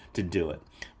season to do it.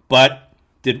 But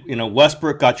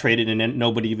Westbrook got traded and then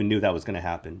nobody even knew that was going to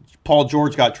happen. Paul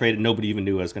George got traded, nobody even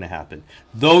knew it was going to happen.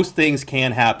 Those things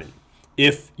can happen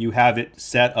if you have it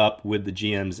set up with the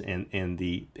GMs and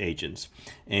the agents.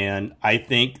 And I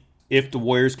think if the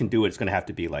Warriors can do it, it's going to have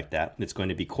to be like that. It's going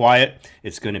to be quiet.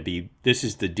 It's going to be, this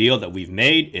is the deal that we've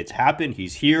made. It's happened.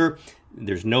 He's here.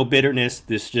 There's no bitterness.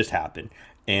 This just happened.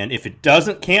 And if it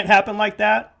can't happen like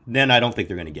that, then I don't think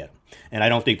they're going to get him. And I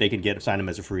don't think they can sign him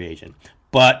as a free agent.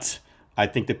 But I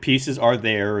think the pieces are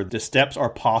there. The steps are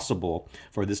possible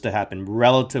for this to happen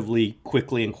relatively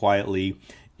quickly and quietly,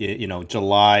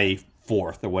 July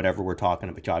 4th or whatever we're talking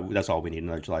about. That's all we need,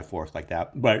 another July 4th like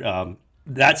that. But,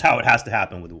 that's how it has to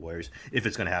happen with the Warriors if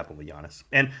it's going to happen with Giannis.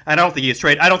 And I don't think he gets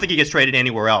traded. I don't think he gets traded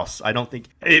anywhere else. I don't think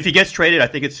if he gets traded, I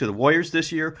think it's to the Warriors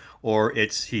this year or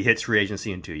he hits free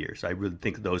agency in 2 years. I really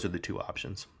think those are the two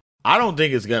options. I don't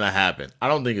think it's going to happen.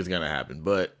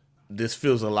 But this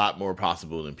feels a lot more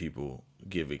possible than people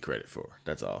give it credit for.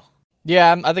 That's all.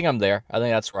 Yeah, I think I'm there. I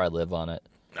think that's where I live on it.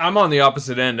 I'm on the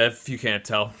opposite end, if you can't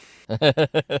tell.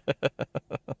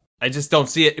 I just don't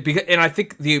see it. And I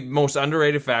think the most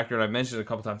underrated factor, and I mentioned it a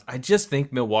couple times, I just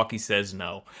think Milwaukee says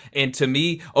no. And to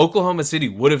me, Oklahoma City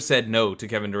would have said no to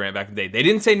Kevin Durant back in the day. They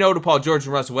didn't say no to Paul George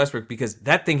and Russell Westbrook because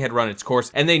that thing had run its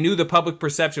course, and they knew the public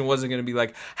perception wasn't going to be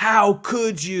like, how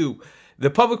could you? The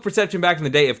public perception back in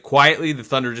the day, if quietly the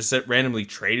Thunder just randomly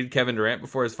traded Kevin Durant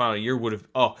before his final year, would have,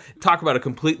 talk about a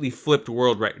completely flipped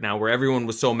world right now where everyone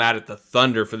was so mad at the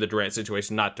Thunder for the Durant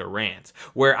situation, not Durant.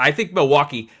 Where I think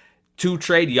Milwaukee, to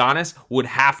trade Giannis, would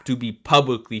have to be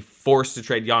publicly forced to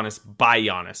trade Giannis by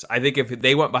Giannis. I think if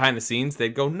they went behind the scenes,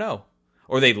 they'd go no.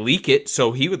 Or they'd leak it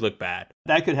so he would look bad.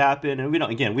 That could happen, and we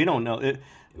don't know.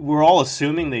 We're all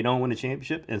assuming they don't win a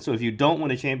championship, and so if you don't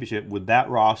win a championship with that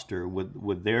roster,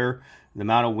 with the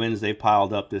amount of wins they've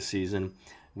piled up this season,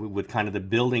 with kind of the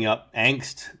building up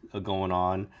angst going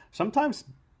on, sometimes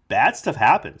bad stuff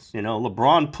happens.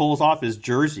 LeBron pulls off his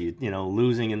jersey,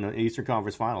 losing in the Eastern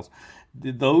Conference Finals.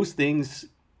 Those things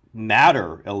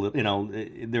matter.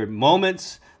 They're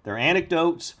moments, they're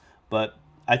anecdotes, but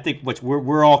I think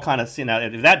we're all kind of seeing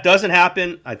that. If that doesn't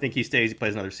happen, I think he stays. He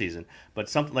plays another season. But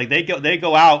something like they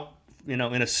go out, in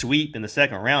a sweep in the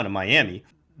second round in Miami,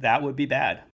 that would be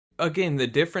bad. Again, the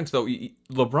difference though,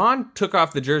 LeBron took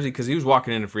off the jersey because he was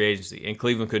walking into free agency, and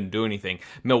Cleveland couldn't do anything.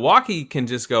 Milwaukee can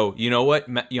just go, you know what,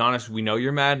 Giannis, we know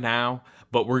you're mad now,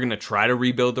 but we're going to try to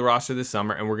rebuild the roster this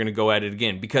summer, and we're going to go at it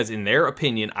again. Because in their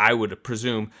opinion, I would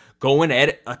presume, going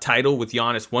at a title with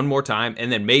Giannis one more time,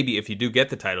 and then maybe if you do get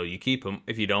the title, you keep him.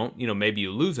 If you don't, maybe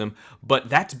you lose him. But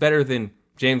that's better than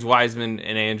James Wiseman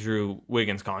and Andrew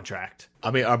Wiggins' contract.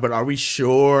 I mean, but are we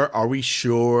sure? Are we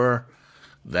sure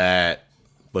that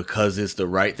because it's the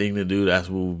right thing to do, that's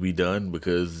what will be done?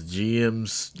 Because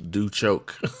GMs do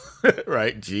choke,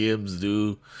 right? GMs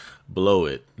do blow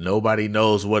it. Nobody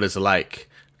knows what it's like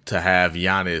to have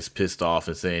Giannis pissed off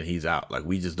and saying he's out. Like,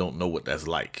 we just don't know what that's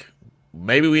like.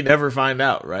 Maybe we never find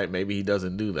out, right? Maybe he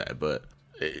doesn't do that, but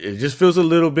it just feels a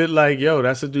little bit like,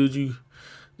 that's a dude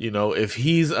if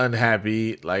he's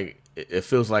unhappy, like, it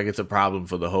feels like it's a problem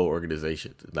for the whole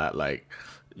organization. It's not like,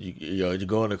 you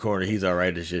go in the corner, he's all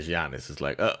right, it's just Giannis. It's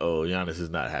like, Giannis is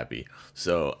not happy.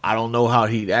 So I don't know how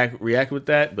he'd react with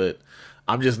that, but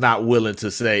I'm just not willing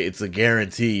to say it's a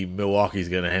guarantee Milwaukee's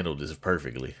going to handle this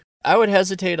perfectly. I would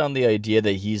hesitate on the idea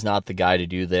that he's not the guy to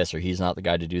do this or he's not the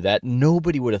guy to do that.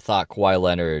 Nobody would have thought Kawhi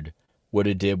Leonard would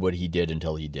have did what he did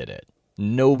until he did it.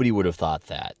 Nobody would have thought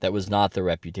that. That was not the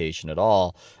reputation at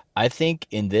all. I think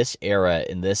in this era,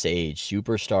 in this age,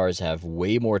 superstars have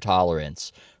way more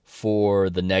tolerance for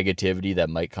the negativity that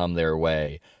might come their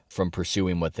way from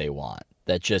pursuing what they want.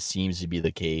 That just seems to be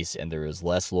the case, and there is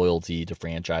less loyalty to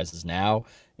franchises now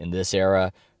in this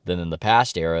era than in the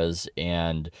past eras,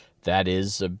 and that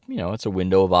is, it's a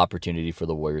window of opportunity for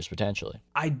the Warriors potentially.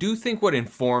 I do think what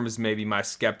informs maybe my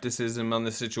skepticism on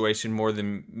the situation more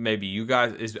than maybe you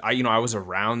guys is, I was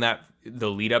around the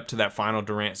lead up to that final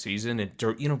Durant season, and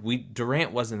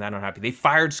Durant wasn't that unhappy. They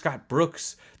fired Scott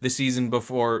Brooks the season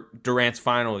before Durant's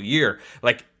final year.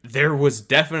 Like, there was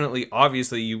definitely,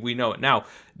 obviously, we know it now,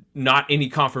 not any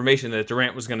confirmation that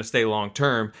Durant was going to stay long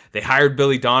term. They hired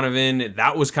Billy Donovan.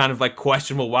 That was kind of like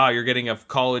questionable. Wow, you're getting a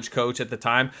college coach at the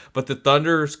time. But the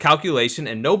Thunder's calculation,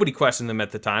 and nobody questioned them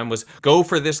at the time, was go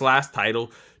for this last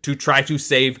title to try to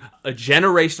save a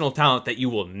generational talent that you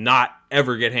will not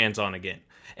ever get hands on again.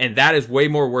 And that is way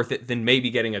more worth it than maybe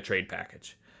getting a trade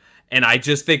package. And I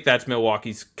just think that's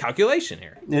Milwaukee's calculation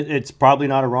here. It's probably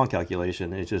not a wrong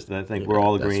calculation. It's just, I think we're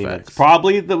all agreeing it's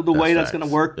probably the way that's going to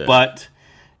work. Yeah. But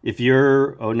if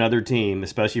you're another team,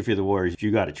 especially if you're the Warriors,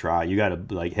 you got to try. You got to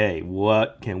be like, hey,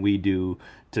 what can we do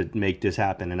to make this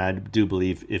happen? And I do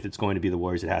believe if it's going to be the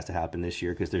Warriors, it has to happen this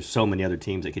year, because there's so many other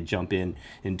teams that could jump in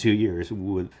 2 years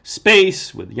with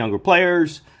space, with younger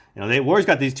players. The Warriors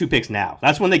got these 2 picks now.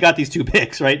 That's when they got these 2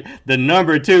 picks, right? The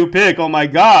number 2 pick. Oh my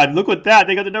God, look at that.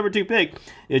 They got the number 2 pick.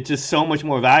 It's just so much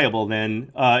more valuable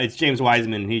than it's James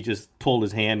Wiseman. He just pulled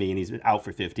his hammy and he's been out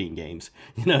for 15 games.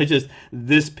 It's just,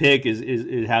 this pick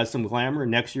it has some glamour.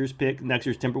 Next year's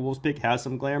Timberwolves pick has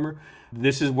some glamour.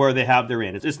 This is where they have their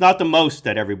in. It's not the most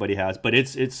that everybody has, but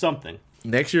it's something.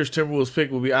 Next year's Timberwolves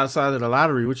pick will be outside of the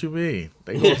lottery. What you mean?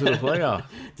 They go to the playoff.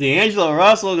 D'Angelo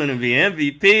Russell going to be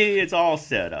MVP. It's all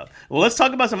set up. Well, let's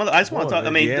talk about some other. I just want to talk.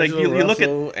 I mean, like you look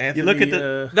at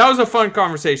the. That was a fun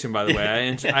conversation, by the way.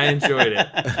 I enjoyed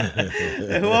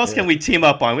it. Who else can we team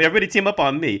up on? Everybody team up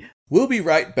on me. We'll be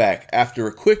right back after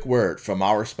a quick word from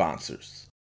our sponsors.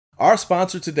 Our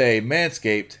sponsor today,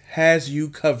 Manscaped, has you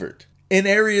covered in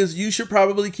areas you should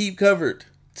probably keep covered.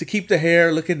 To keep the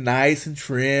hair looking nice and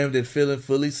trimmed and feeling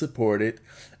fully supported,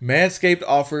 Manscaped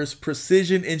offers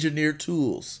precision-engineered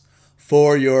tools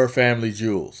for your family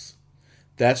jewels.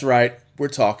 That's right, we're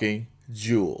talking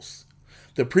Joules.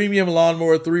 The Premium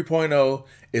Lawnmower 3.0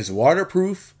 is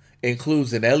waterproof,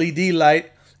 includes an LED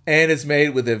light, and is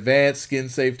made with advanced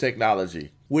skin-safe technology,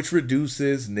 which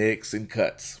reduces nicks and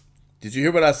cuts. Did you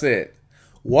hear what I said?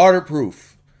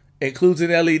 Waterproof, includes an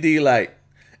LED light,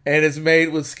 and is made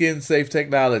with skin-safe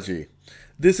technology.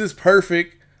 This is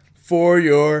perfect for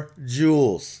your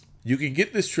Joules. You can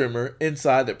get this trimmer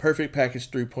inside the Perfect Package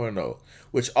 3.0,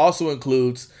 which also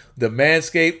includes the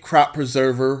Manscaped Crop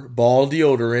Preserver Ball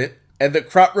Deodorant and the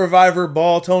Crop Reviver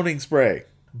Ball Toning Spray.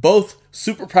 Both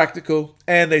super practical,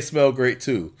 and they smell great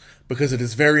too, because it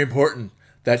is very important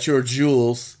that your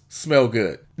Joules smell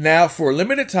good. Now, for a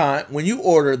limited time, when you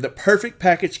order the Perfect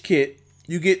Package Kit,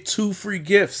 you get 2 free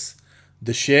gifts: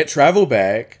 the Shed Travel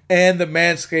Bag and the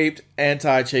Manscaped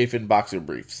Anti-Chafing Boxer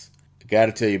Briefs. I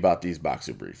gotta tell you about these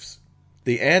boxer briefs.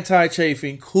 The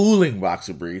anti-chafing cooling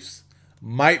boxer briefs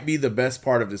might be the best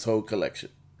part of this whole collection.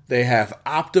 They have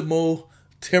optimal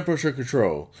temperature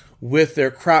control with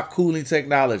their crop cooling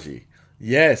technology.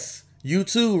 Yes, you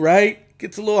too, right?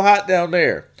 Gets a little hot down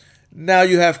there. Now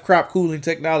you have crop cooling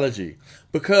technology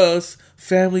because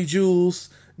family Joules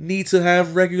need to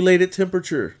have regulated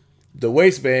temperature. The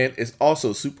waistband is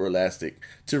also super elastic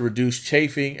to reduce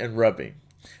chafing and rubbing.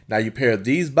 Now you pair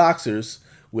these boxers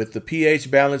with the pH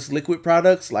balanced liquid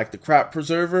products like the Crop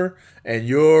Preserver, and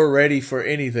you're ready for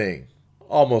anything.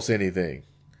 Almost anything.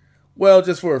 Well,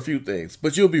 just for a few things,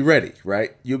 but you'll be ready,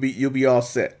 right? You'll be all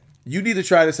set. You need to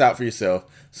try this out for yourself,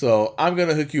 so I'm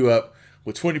gonna hook you up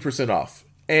with 20% off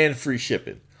and free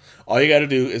shipping. All you gotta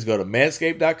do is go to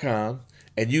manscaped.com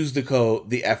and use the code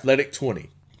TheAthletic20.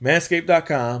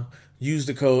 Manscaped.com, use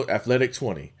the code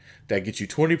Athletic20. That gets you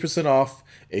 20% off,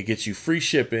 it gets you free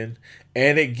shipping,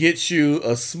 and it gets you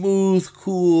a smooth,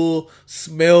 cool,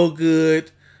 smell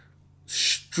good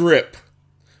strip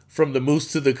from the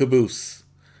moose to the caboose.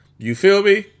 You feel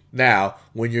me? Now,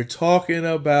 when you're talking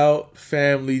about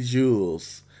family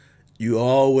Joules, you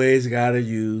always gotta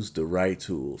use the right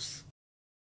tools.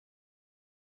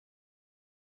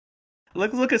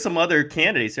 Look at some other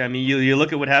candidates. I mean, you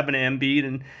look at what happened to Embiid,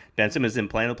 and Ben Simmons didn't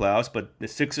play in the playoffs, but the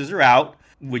Sixers are out.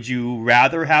 Would you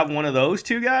rather have one of those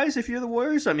two guys if you're the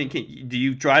Warriors? I mean, do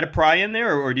you try to pry in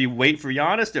there, or do you wait for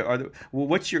Giannis?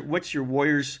 What's your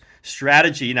Warriors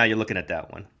strategy? Now you're looking at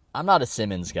that one. I'm not a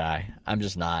Simmons guy. I'm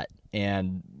just not.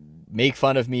 And make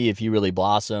fun of me if he really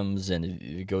blossoms and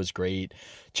it goes great.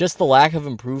 Just the lack of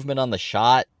improvement on the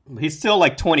shot. He's still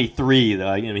like 23,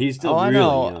 though. You know, he's still really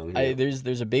young. Yeah.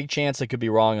 There's a big chance I could be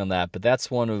wrong on that, but that's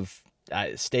one of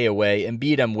stay away.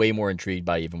 Embiid, I'm way more intrigued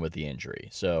by, even with the injury.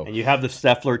 So, and you have the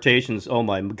Steph flirtations. Oh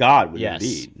my God, with yes,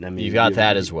 Embiid. I mean, you've got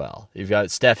that as well. You've got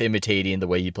Steph imitating the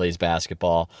way he plays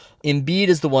basketball. Embiid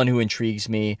is the one who intrigues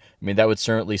me. I mean, that would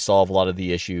certainly solve a lot of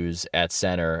the issues at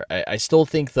center. I still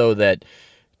think, though, that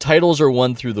titles are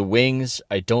won through the wings.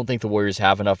 I don't think the Warriors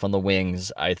have enough on the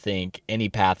wings. I think any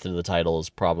path to the title is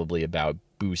probably about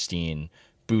boosting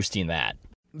that.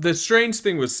 The strange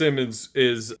thing with Simmons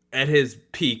is at his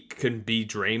peak can be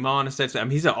Draymond, essentially. I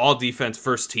mean, he's an all-defense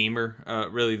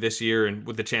first-teamer really this year, and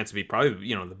with the chance to be probably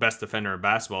the best defender in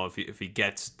basketball if he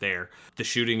gets there. The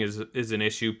shooting is an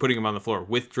issue. Putting him on the floor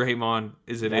with Draymond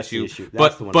is an issue.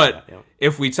 But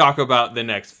if we talk about the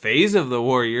next phase of the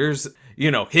Warriors,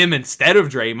 him instead of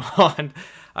Draymond,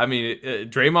 I mean,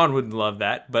 Draymond wouldn't love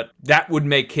that, but that would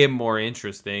make him more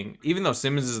interesting. Even though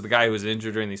Simmons is the guy who was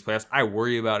injured during these playoffs, I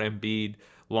worry about Embiid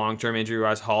long-term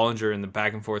injury-wise. Hollinger in the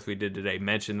back and forth we did today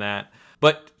mentioned that.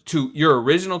 But to your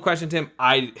original question, Tim,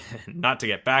 not to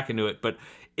get back into it, but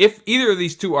if either of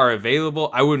these two are available,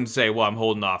 I wouldn't say, well, I'm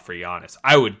holding off for Giannis.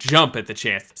 I would jump at the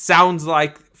chance. Sounds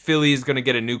like Philly is going to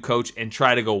get a new coach and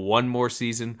try to go one more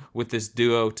season with this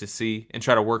duo to see and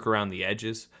try to work around the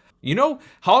edges.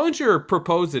 Hollinger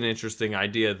proposed an interesting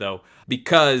idea, though,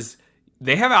 because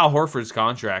they have Al Horford's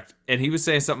contract, and he was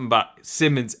saying something about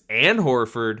Simmons and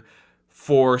Horford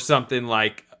for something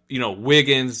like,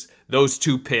 Wiggins, those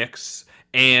 2 picks,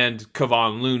 and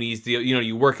Kevon Looney's.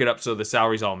 You work it up so the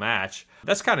salaries all match.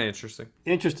 That's kind of interesting.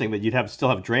 Interesting, but you'd still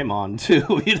have Draymond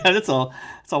too. It's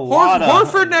a lot of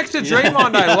Horford next to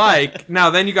Draymond. I like.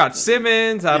 Now then you got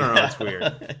Simmons. I don't know. It's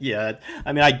weird. Yeah,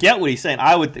 I mean, I get what he's saying.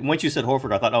 I would. Once you said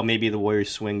Horford, I thought, oh, maybe the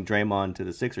Warriors swing Draymond to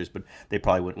the Sixers, but they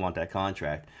probably wouldn't want that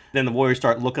contract. Then the Warriors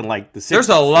start looking like the Sixers.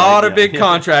 There's a lot of big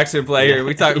contracts in play here.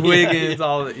 We talk Wiggins,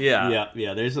 all that.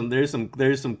 Yeah. There's some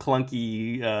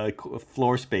clunky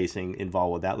floor spacing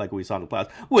involved with that, like we saw in the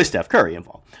playoffs with Steph Curry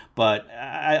involved. But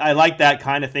I like that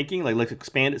kind of thinking. Like, let's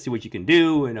expand it, see what you can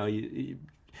do.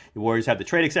 The Warriors have the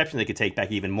trade exception; they could take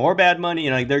back even more bad money.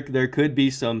 There could be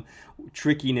some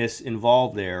trickiness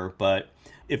involved there. But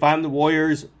If I'm the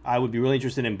Warriors, I would be really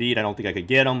interested in Embiid. I don't think I could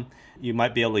get him. You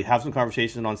might be able to have some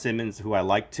conversations on Simmons, who I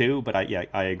like too, but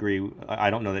I agree. I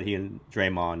don't know that he and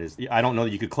Draymond is. I don't know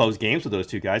that you could close games with those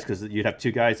two guys, because you'd have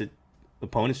two guys that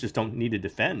opponents just don't need to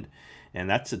defend, and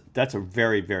that's a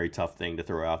very, very tough thing to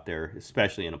throw out there,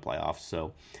 especially in a playoffs.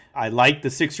 So I like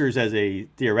the Sixers as a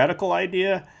theoretical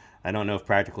idea. I don't know if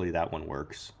practically that one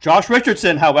works. Josh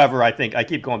Richardson, however, I think I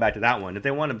keep going back to that one. If they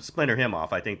want to splinter him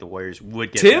off, I think the Warriors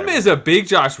would get. Tim is a big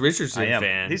Josh Richardson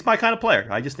fan. He's my kind of player.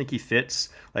 I just think he fits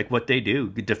like what they do: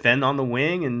 defend on the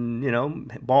wing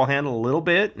and ball handle a little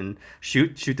bit and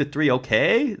shoot the three.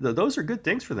 Okay, those are good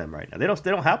things for them right now. They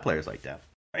don't have players like that.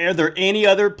 Are there any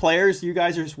other players you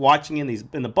guys are just watching in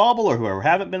the bubble, or whoever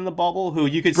haven't been in the bubble, who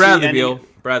you could Bradley see?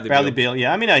 Bradley Beal.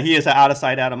 Yeah, I mean, he is out of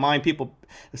sight, out of mind.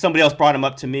 Somebody else brought him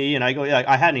up to me, and I go, yeah,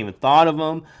 I hadn't even thought of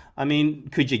him. I mean,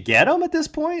 could you get him at this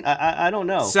point? I don't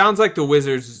know. Sounds like the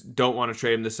Wizards don't want to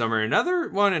trade him this summer. Another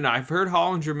one, and I've heard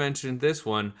Hollinger mention this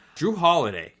one, Jrue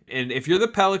Holiday. And if you're the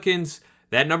Pelicans,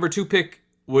 that number 2 pick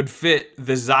would fit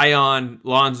the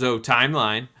Zion-Lonzo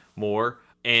timeline more.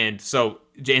 And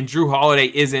Jrue Holiday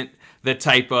isn't the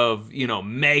type of,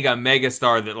 mega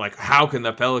star that, like, how can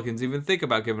the Pelicans even think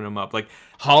about giving him up? Like,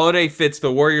 Holiday fits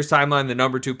the Warriors timeline, the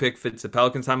number 2 pick fits the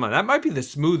Pelicans timeline. That might be the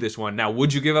smoothest one. Now,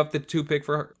 would you give up the 2 pick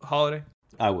for Holiday?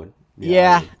 I would.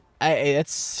 Yeah.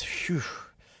 It's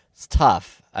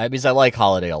tough. Because I like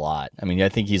Holiday a lot. I mean, I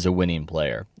think he's a winning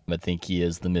player. I think he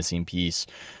is the missing piece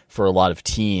for a lot of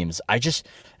teams.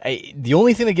 The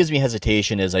only thing that gives me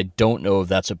hesitation is I don't know if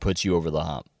that's what puts you over the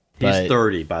hump. He's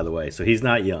 30, by the way, so he's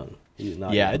not young.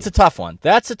 Young. It's a tough one.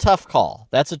 That's a tough call.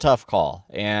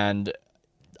 And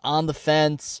on the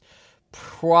fence,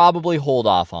 probably hold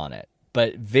off on it,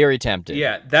 but very tempted.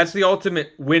 Yeah, that's the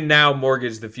ultimate win now,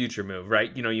 mortgage the future move,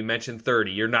 right? You mentioned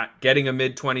 30. You're not getting a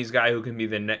mid-20s guy who can be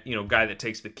the guy that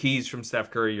takes the keys from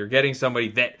Steph Curry. You're getting somebody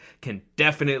that can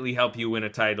definitely help you win a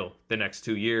title the next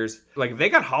 2 years. Like, if they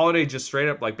got Holiday just straight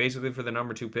up, like, basically for the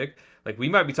number 2 pick, like, we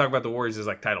might be talking about the Warriors as,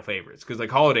 like, title favorites, because,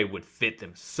 like, Holiday would fit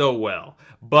them so well.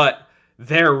 But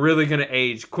they're really going to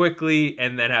age quickly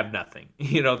and then have nothing.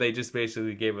 They just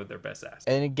basically gave up their best asset.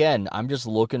 And again, I'm just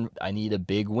looking, I need a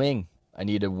big wing. I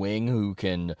need a wing who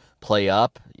can play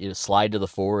up, slide to the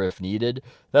 4 if needed.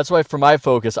 That's why for my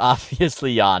focus,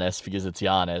 obviously Giannis, because it's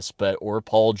Giannis, or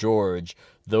Paul George.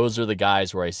 Those are the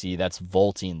guys where I see that's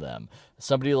vaulting them.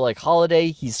 Somebody like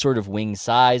Holiday, he's sort of wing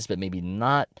size, but maybe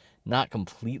not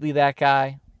completely that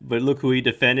guy. But look who he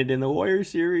defended in the Warriors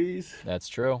series. That's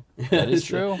true. That is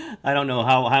true. I don't know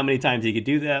how many times he could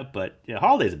do that, but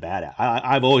Holiday's a badass.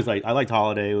 I liked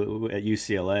Holiday at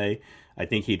UCLA. I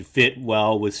think he'd fit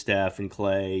well with Steph and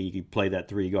Clay. You could play that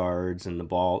 3 guards and the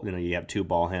ball. You have 2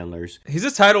 ball handlers. He's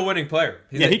a title-winning player.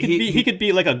 He could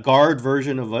be like a guard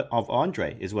version of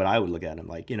Andre, is what I would look at him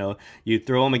like. You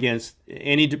throw him against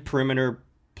any perimeter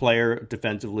player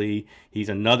defensively. He's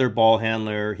another ball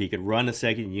handler. He could run a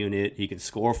second unit. He could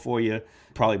score for you,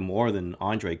 probably more than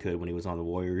Andre could when he was on the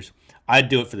Warriors. I'd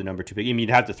do it for the number 2 pick. I mean, you'd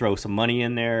have to throw some money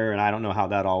in there, and I don't know how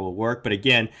that all will work. But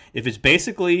again, if it's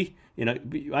basically,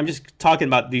 I'm just talking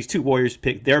about these 2 Warriors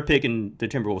pick, their pick and the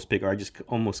Timberwolves pick, are just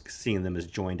almost seeing them as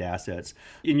joined assets.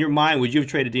 In your mind, would you have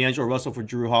traded D'Angelo Russell for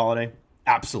Jrue Holiday?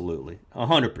 Absolutely,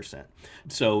 100%.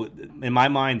 So in my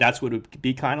mind, that's what it would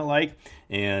be kind of like,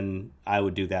 and I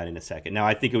would do that in a second. Now,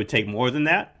 I think it would take more than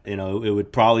that. It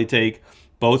would probably take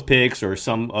both picks or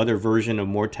some other version of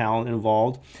more talent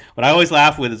involved. What I always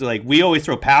laugh with is, like, we always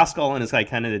throw Pascal in as like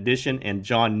kind of an addition, and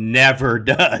John never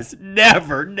does.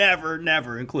 Never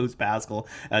includes Pascal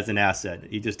as an asset.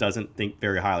 He just doesn't think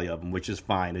very highly of him, which is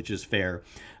fine. It's just fair.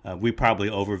 We probably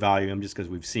overvalue him just because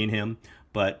we've seen him,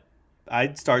 but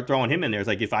I'd start throwing him in there. It's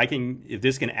like, if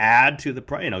this can add to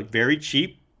the very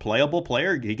cheap playable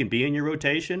player, he can be in your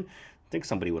rotation. I think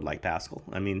somebody would like Pascal.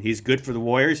 I mean, he's good for the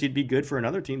Warriors. He'd be good for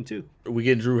another team too. Are we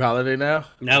getting Jrue Holiday now?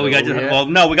 No, we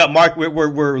got Mark.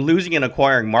 We're losing and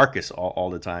acquiring Marcus all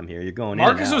the time here. You're going.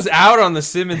 Marcus was out on the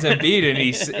Simmons and Embiid,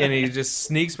 and he just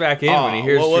sneaks back in when he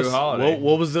hears Jrue Holiday.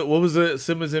 What was the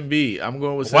Simmons and Embiid? I'm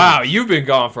going with Simmons. Wow, you've been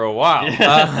gone for a while.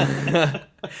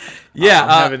 Yeah,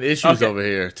 I'm having issues over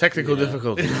here. Technical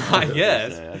difficulties.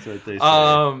 Yes. That's what they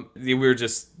say. We were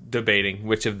just debating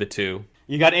which of the 2.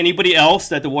 You got anybody else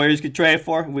that the Warriors could trade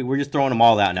for? We're just throwing them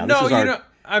all out now. No,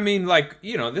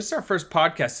 this is our first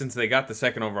podcast since they got the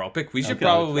 2nd overall pick. We should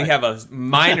probably have a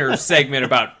minor segment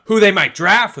about who they might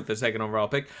draft with the 2nd overall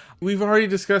pick. We've already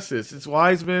discussed this. It's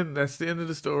Wiseman. That's the end of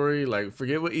the story. Like,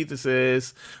 forget what Ethan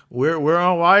says. We're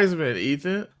on Wiseman,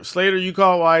 Ethan. Slater, you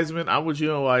call Wiseman. I'm with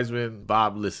you on Wiseman.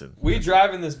 Bob, listen. We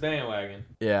driving this bandwagon.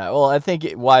 Yeah, well, I think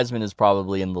Wiseman is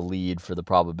probably in the lead for the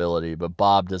probability, but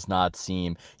Bob does not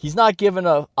seem... He's not giving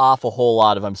off a whole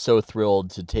lot of, I'm so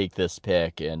thrilled to take this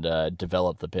pick and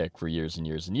develop the pick for years and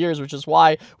years and years, which is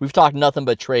why we've talked nothing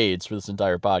but trades for this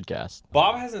entire podcast.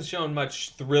 Bob hasn't shown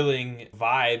much thrilling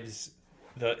vibes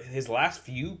his last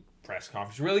few press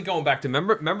conferences. Really going back to,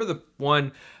 remember the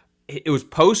one... It was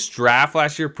post-draft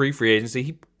last year, pre-free agency.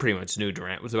 He pretty much knew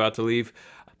Durant was about to leave,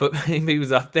 but he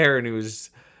was up there and he was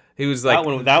like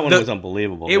that one was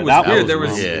unbelievable. It was weird. There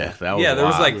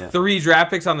was like Yeah. 3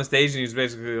 draft picks on the stage, and he was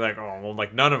basically like, "Oh, well,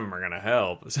 like none of them are gonna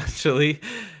help." Essentially,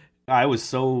 I was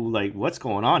so like, what's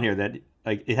going on here? That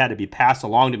like it had to be passed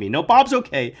along to me. No, Bob's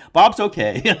okay. Bob's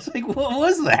okay. I was like, what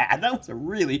was that? That was a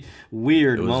really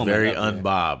weird It was moment. very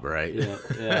un-Bob, right?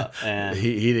 Yeah. And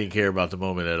he didn't care about the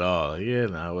moment at all. Yeah,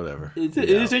 nah, whatever. it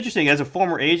is interesting. As a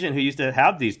former agent who used to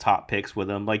have these top picks with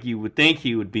him, like you would think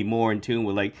he would be more in tune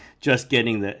with like just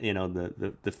getting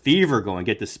the fever going,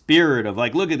 get the spirit of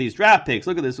like, look at these draft picks,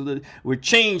 look at this, we're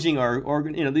changing our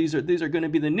these are going to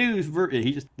be the new.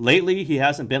 Lately he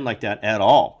hasn't been like that at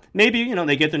all. Maybe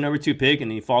they get their number 2 pick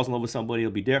and he falls in love with somebody,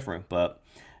 it'll be different. But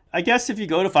I guess if you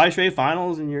go to 5 straight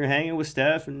finals and you're hanging with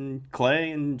Steph and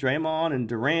Clay and Draymond and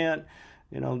Durant,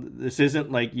 this isn't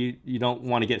like you don't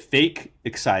want to get fake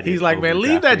excited. He's like, man,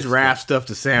 leave that draft stuff.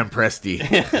 stuff to Sam Presti.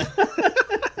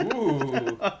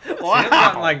 ooh, Sam's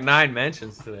gotten like 9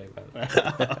 mentions today.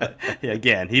 Yeah,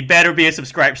 again, he better be a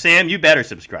subscriber. Sam, you better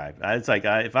subscribe. It's like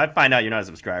if I find out you're not a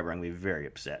subscriber, I'm going to be very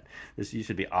upset. You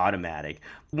should be automatic.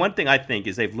 One thing I think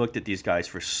is they've looked at these guys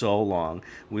for so long.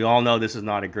 We all know this is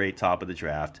not a great top of the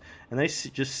draft, and they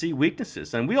just see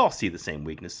weaknesses, and we all see the same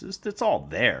weaknesses. It's all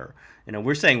there.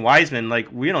 We're saying Wiseman, like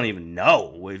we don't even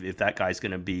know if that guy's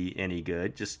going to be any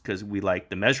good, just because we like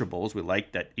the measurables. We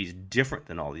like that he's different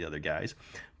than all the other guys.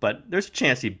 But there's a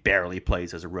chance he barely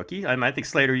plays as a rookie. I think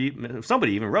Slater,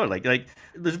 somebody even wrote like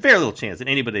there's very little chance that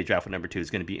anybody they draft with number 2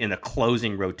 is going to be in a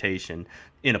closing rotation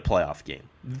in a playoff game.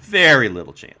 Very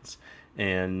little chance,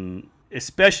 and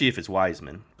especially if it's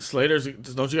Wiseman. Slater's,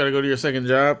 don't you got to go to your second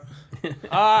job?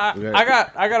 I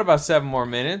got about 7 more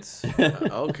minutes.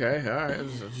 Okay, all right.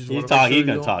 He's going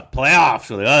to talk playoffs.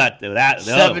 So that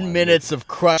 7 minutes of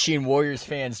crushing Warriors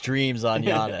fans' dreams on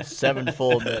Giannis. 7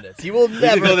 full minutes. He will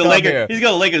never go to the come Lakers. here. He's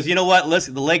going to the Lakers. You know what?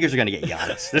 Listen, the Lakers are going to get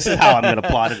Giannis. This is how I'm going to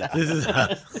plot it out. This is how.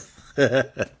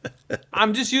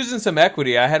 I'm just using some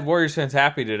equity. I had Warriors fans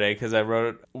happy today because I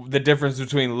wrote the difference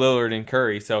between Lillard and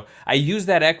Curry. So I used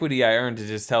that equity I earned to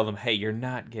just tell them, hey, you're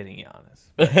not getting Giannis.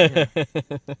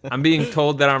 I'm being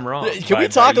told that I'm wrong. Can we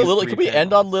talk a little? Can we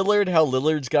end on Lillard? How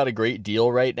Lillard's got a great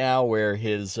deal right now, where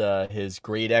his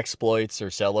great exploits are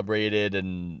celebrated,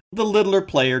 and the littler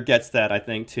player gets that, I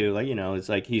think, too. Like it's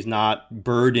like he's not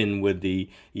burdened with the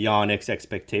Giannis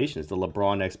expectations, the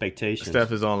LeBron expectations.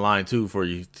 Steph is online too for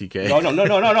you, TK.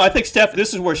 No. I think Steph.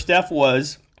 This is where Steph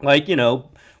was like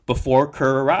before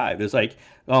Kerr arrived. It's like,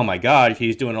 oh my God,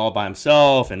 he's doing it all by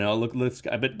himself, and look this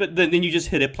guy. But then you just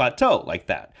hit a plateau like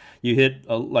that. You hit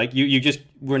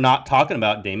we're not talking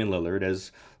about Damian Lillard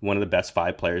as one of the best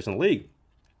 5 players in the league.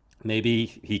 Maybe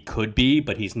he could be,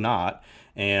 but he's not.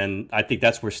 And I think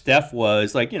that's where Steph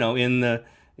was, like in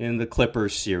the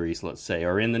Clippers series, let's say,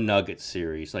 or in the Nuggets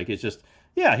series. Like it's just.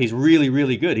 Yeah, he's really,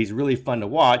 really good. He's really fun to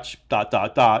watch, ...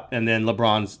 And then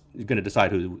LeBron's going to decide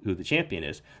who the champion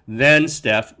is. Then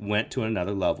Steph went to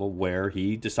another level where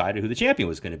he decided who the champion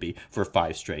was going to be for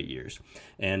 5 straight years.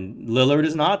 And Lillard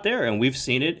is not there. And we've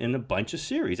seen it in a bunch of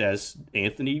series, as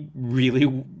Anthony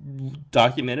really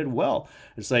documented well.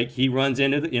 It's like he runs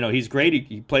into he's great.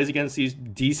 He plays against these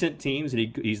decent teams,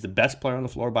 and he's the best player on the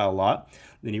floor by a lot.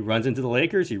 Then he runs into the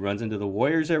Lakers. He runs into the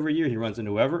Warriors every year. He runs into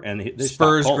whoever. And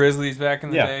Spurs, Grizzlies back in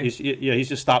the day. He's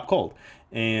just stopped cold.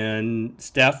 And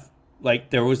Steph, like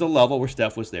there was a level where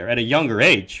Steph was there at a younger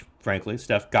age. Frankly,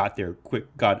 Steph got there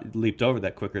leaped over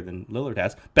that quicker than Lillard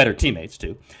has. Better teammates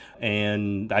too.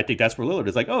 And I think that's where Lillard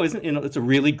is like, oh, it's a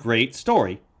really great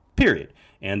story. Period.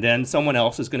 And then someone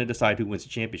else is going to decide who wins the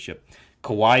championship.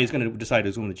 Kawhi is going to decide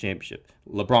who's winning the championship.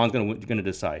 LeBron's going to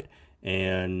decide.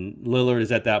 And Lillard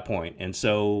is at that point. And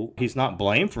so he's not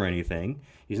blamed for anything.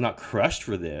 He's not crushed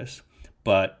for this.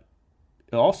 But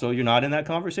also, you're not in that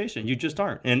conversation. You just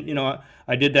aren't. And,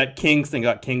 I did that Kings thing,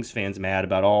 got Kings fans mad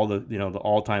about all the, the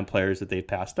all-time players that they've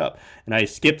passed up. And I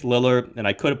skipped Lillard, and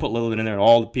I could have put Lillard in there, and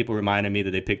all the people reminded me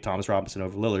that they picked Thomas Robinson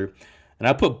over Lillard. And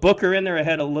I put Booker in there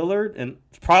ahead of Lillard, and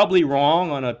it's probably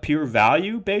wrong on a pure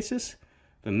value basis.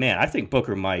 But, man, I think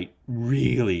Booker might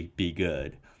really be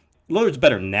good. Lillard's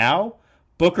better now.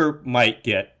 Booker might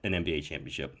get an NBA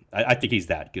championship. I think he's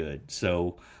that good.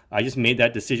 So I just made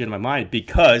that decision in my mind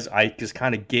because I just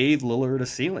kind of gave Lillard a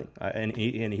ceiling, and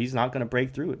he's not going to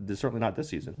break through it. Certainly not this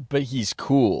season. But he's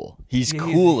cool. He's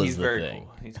cool is the thing.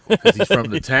 Cool. He's cool. Because he's from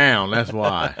the town. That's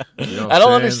why. You know what I don't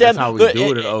I'm understand. That's how we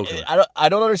do it at Oakland. I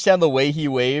don't understand the way he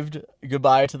waved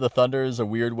goodbye to the Thunder. Is a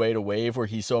weird way to wave, where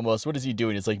he's almost, what is he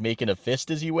doing? It's like making a fist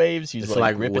as he waves. He's It's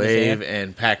like gripping Wave his hand.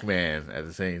 and Pac-Man at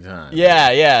the same time.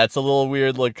 Yeah, it's a little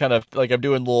weird, like kind of like I'm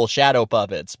doing little shadow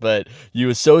puppets, but you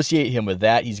associate him with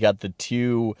that. He's got the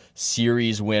 2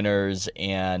 series winners,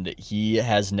 and he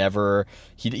has never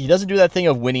he doesn't do that thing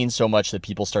of winning so much that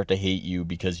people start to hate you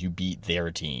because you beat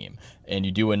their team. And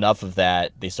you do enough of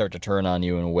that, they start to turn on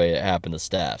you in a way it happened to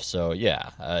Steph. So yeah,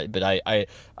 but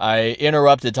I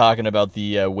interrupted talking about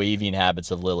the waving habits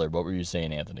of Lillard. What were you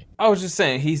saying, Anthony? I was just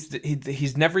saying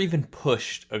he's never even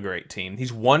pushed a great team.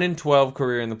 He's 1-12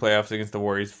 career in the playoffs against the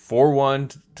Warriors,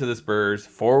 4-1 to the Spurs,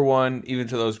 4-1 even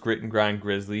to those grit and grind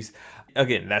Grizzlies.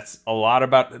 Again, that's a lot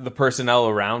about the personnel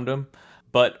around him,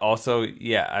 but also,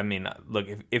 yeah, I mean, look,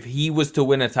 if he was to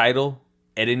win a title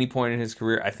at any point in his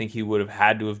career, I think he would have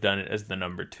had to have done it as the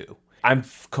number 2. I'm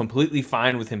completely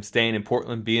fine with him staying in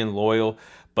Portland, being loyal,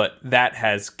 but that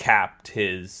has capped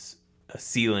his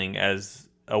ceiling as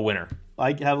a winner. I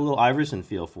have a little Iverson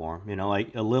feel for him. You know,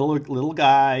 like a little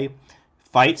guy,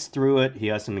 fights through it. He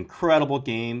has some incredible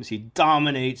games. He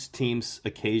dominates teams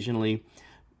occasionally.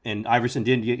 And Iverson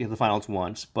didn't get to the finals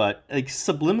once, but like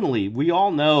subliminally, we all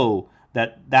know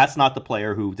that that's not the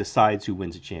player who decides who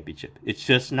wins a championship. It's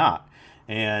just not.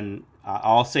 And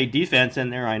I'll say defense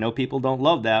in there. I know people don't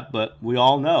love that, but we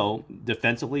all know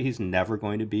defensively he's never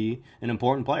going to be an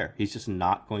important player. He's just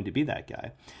not going to be that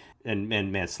guy. And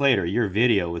man, Slater, your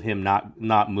video with him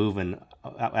not moving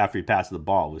after he passed the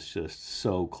ball was just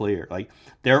so clear. Like,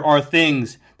 there are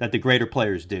things that the greater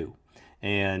players do,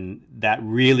 and that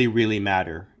really, really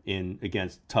matter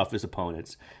against toughest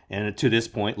opponents. And to this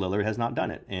point, Lillard has not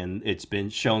done it, and it's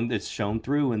shown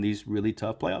through in these really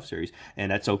tough playoff series.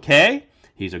 And that's okay.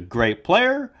 He's a great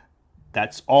player.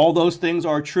 That's all those things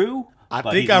are true. I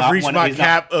think I've reached my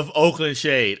cap of Oakland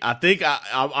shade. I think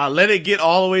I let it get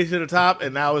all the way to the top,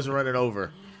 and now it's running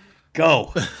over.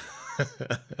 Go.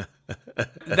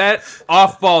 That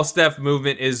off-ball Steph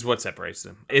movement is what separates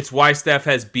them. It's why Steph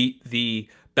has beat the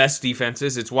best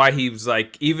defenses. It's why he was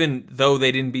like, even though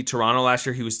they didn't beat Toronto last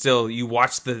year, he was still, you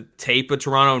watch the tape of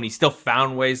Toronto and he still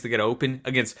found ways to get open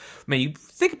against, man, you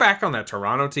think back on that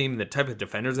Toronto team, the type of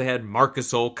defenders they had, Marc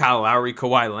Gasol, Kyle Lowry,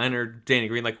 Kawhi Leonard, Danny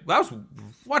Green, like that was,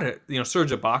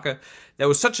 Serge Ibaka. That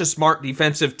was such a smart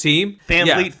defensive team.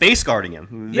 Face guarding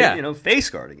him. Yeah. Face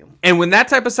guarding him. And when that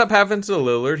type of stuff happens to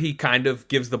Lillard, he kind of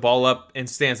gives the ball up and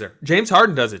stands there. James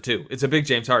Harden does it too. It's a big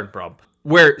James Harden problem.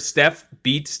 Where Steph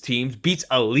beats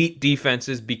elite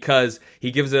defenses because he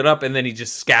gives it up and then he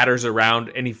just scatters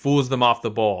around and he fools them off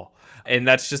the ball. And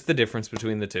that's just the difference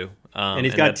between the two. And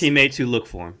he's got teammates who look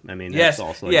for him. I mean, that's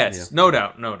also... No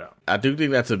doubt. I do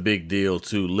think that's a big deal,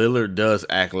 too. Lillard does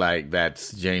act like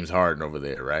that's James Harden over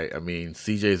there, right? I mean,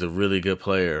 CJ's a really good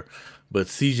player, but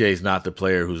CJ's not the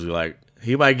player who's like,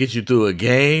 he might get you through a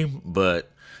game,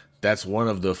 but that's one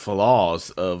of the flaws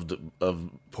of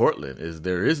Portland is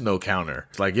there is no counter.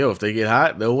 It's like, if they get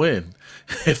hot, they'll win.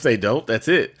 If they don't, that's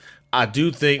it. I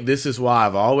do think this is why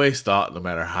I've always thought no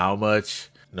matter how much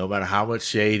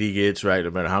shade he gets, right,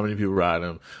 no matter how many people ride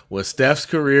him, when Steph's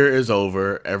career is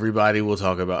over, everybody will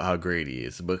talk about how great he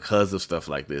is because of stuff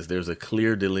like this. There's a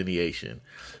clear delineation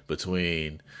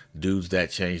between dudes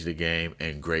that change the game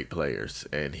and great players.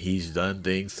 And he's done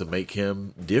things to make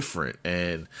him different.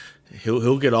 And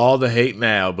he'll get all the hate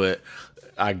now, but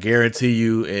I guarantee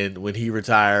you, and when he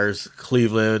retires,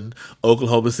 Cleveland,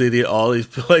 Oklahoma City, all these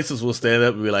places will stand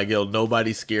up and be like,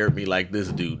 nobody scared me like this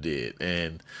dude did.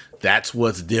 And that's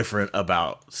what's different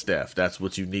about Steph. That's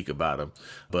what's unique about him.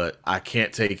 But I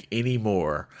can't take any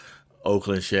more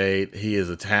Oakland shade. He is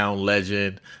a town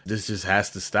legend. This just has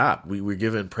to stop. We're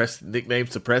giving nicknames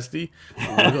to Presti.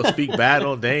 We're going to speak bad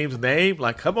on Dame's name?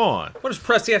 Like, come on. What does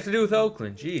Presti have to do with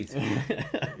Oakland? Jeez.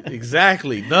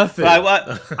 Exactly. Nothing. I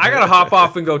got to hop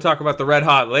off and go talk about the Red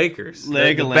Hot Lakers.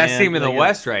 The best team in the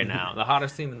West right now. The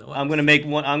hottest team in the West. I'm going to make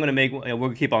one.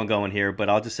 We'll keep on going here, but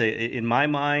I'll just say, in my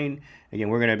mind, again,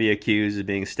 we're going to be accused of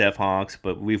being Steph honks,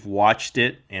 but we've watched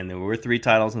it, and there were 3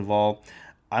 titles involved.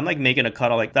 I'm like making a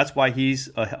cutoff. Like, that's why he's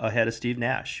ahead of Steve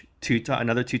Nash,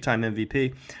 another 2-time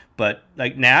MVP. But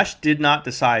like, Nash did not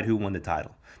decide who won the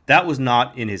title. That was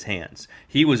not in his hands.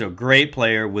 He was a great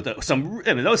player with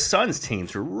those Suns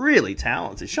teams were really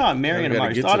talented. Sean Marion and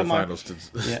Mark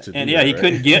Stoudemire. He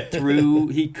couldn't get through.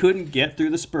 He couldn't get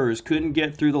through the Spurs. Couldn't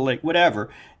get through the Lake. Whatever.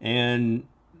 And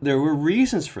there were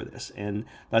reasons for this, and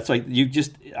that's like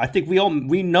I think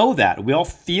we know that. We all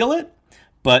feel it,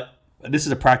 but this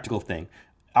is a practical thing.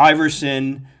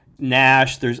 Iverson,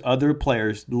 Nash, there's other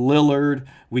players, Lillard,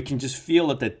 we can just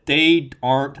feel it that they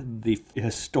aren't the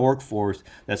historic force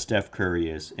that Steph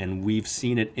Curry is, and we've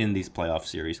seen it in these playoff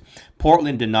series.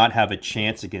 Portland did not have a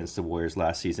chance against the Warriors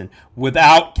last season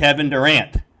without Kevin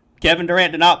Durant. Kevin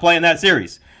Durant did not play in that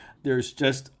series. There's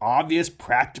just obvious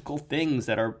practical things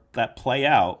that play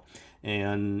out,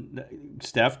 and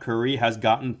Steph Curry has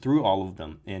gotten through all of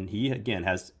them, and he again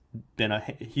has been a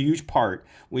huge part,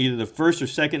 either the first or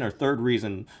second or third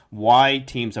reason why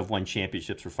teams have won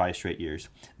championships for 5 straight years.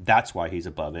 That's why he's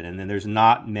above it, and then there's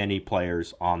not many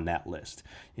players on that list.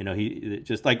 He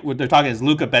just like what they're talking, is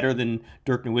Luka better than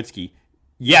Dirk Nowitzki?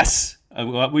 Yes.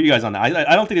 What are you guys on that?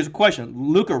 I don't think there's a question.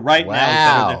 Luka now is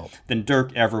better than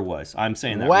Dirk ever was. I'm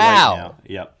saying that right now.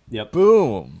 Yep.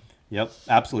 Boom. Yep,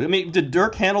 absolutely. I mean, did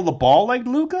Dirk handle the ball like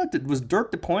Luka? Was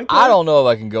Dirk the point guard? I don't know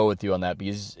if I can go with you on that,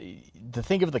 because to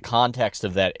think of the context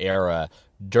of that era,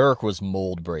 Dirk was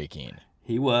mold breaking.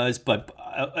 He was, but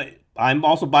I'm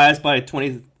also biased by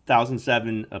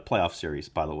 2007 playoff series,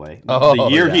 by the way. The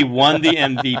year he won the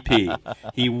MVP.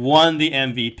 He won the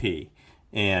MVP.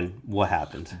 And what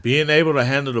happened? Being able to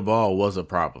handle the ball was a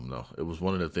problem, though. It was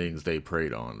one of the things they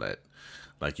preyed on. That,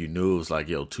 like, you knew it was like,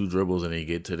 2 dribbles and then you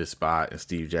get to this spot, and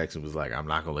Steve Jackson was like, I'm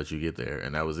not going to let you get there.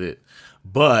 And that was it.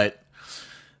 But,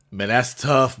 man, that's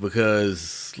tough,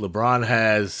 because LeBron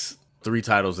has 3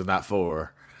 titles and not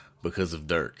 4 because of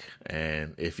Dirk.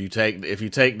 And if you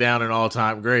take down an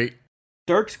all-time great.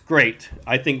 Dirk's great.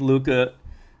 I think Luka...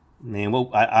 Man, well,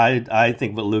 I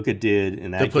think what Luka did in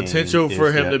that game, the potential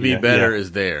for him to be better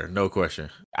is there, no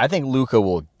question. I think Luka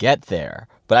will get there,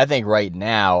 but I think right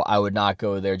now I would not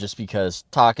go there, just because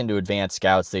talking to advanced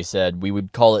scouts, they said we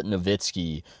would call it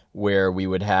Nowitzki, where we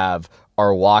would have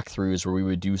our walkthroughs where we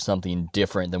would do something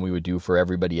different than we would do for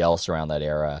everybody else around that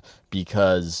era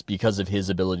because of his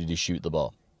ability to shoot the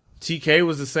ball. TK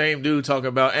was the same dude talking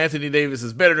about Anthony Davis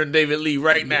is better than David Lee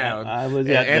right now.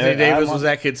 Anthony Davis was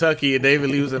at Kentucky, and David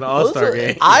Lee was in the All-Star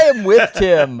game. I am with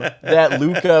Tim that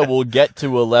Luka will get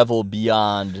to a level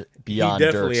beyond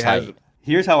Dirk's height.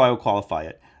 Here's how I would qualify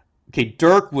it. Okay,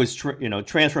 Dirk was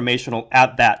transformational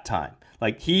at that time.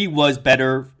 Like, he was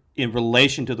better in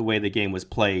relation to the way the game was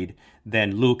played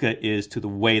than Luka is to the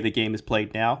way the game is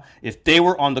played now. If they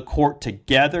were on the court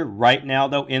together right now,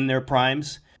 though, in their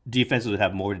primes, defenses would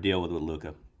have more to deal with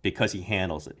Luka, because he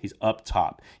handles it. He's up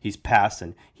top. He's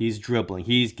passing. He's dribbling.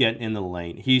 He's getting in the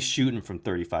lane. He's shooting from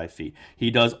 35 feet.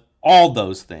 He does all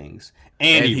those things,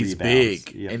 and he he's rebounds.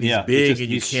 Big. And he's big,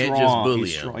 and you can't just bully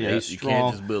him. He's you strong.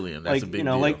 can't just bully him. That's a big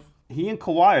deal. Like, he and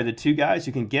Kawhi are the 2 guys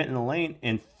who can get in the lane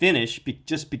and finish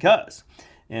just because.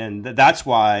 And that's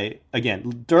why,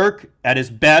 again, Dirk at his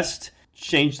best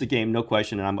changed the game, no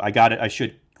question. And I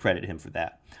should credit him for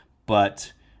that.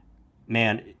 But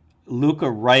man, Luka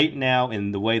right now,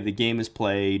 in the way the game is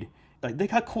played, like, they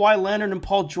got Kawhi Leonard and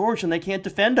Paul George, and they can't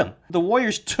defend him. The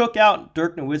Warriors took out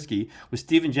Dirk Nowitzki with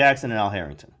Steven Jackson and Al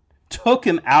Harrington. Took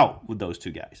him out with those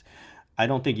 2 guys. I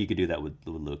don't think you could do that with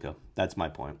Luka. That's my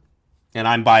point. And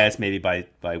I'm biased maybe by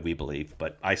We Believe,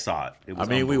 but I saw it.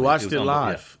 We watched it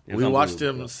live. We watched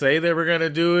him say they were going to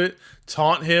do it,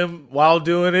 taunt him while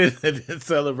doing it, and then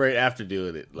celebrate after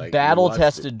doing it. Like,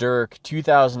 battle-tested Dirk,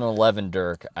 2011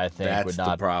 Dirk, I think, that's would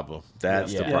not... the problem.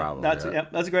 That's the problem. That's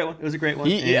a great one. It was a great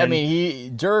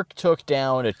one. Dirk took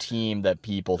down a team that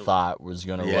people thought was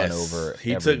going to run over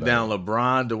He everybody. took down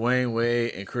LeBron, Dwayne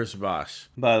Wade, and Chris Bosh.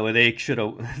 By the way,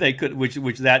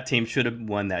 that team should have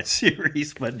won that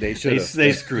series, but they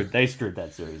screwed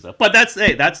that series up. But that's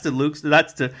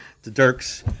to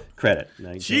Dirk's credit.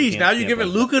 Jeez, now you're giving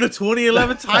Luka the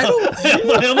 2011 title?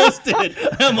 I almost did.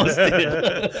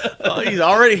 Oh, he's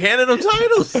already handed him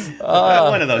titles.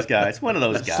 One of those guys.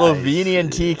 Slovenian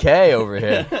TK over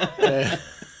here.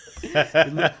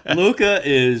 Luka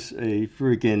is a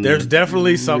freaking. There's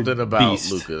definitely something about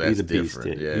beast. Luka that's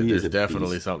different. Beast. Yeah, there's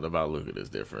definitely something about Luka that's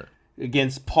different.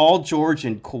 Against Paul George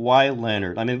and Kawhi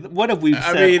Leonard. I mean, what have we said?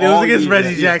 I mean, it was against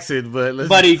Reggie Jackson,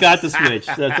 but he got the switch.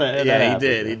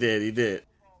 He did.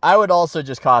 I would also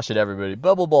just caution everybody,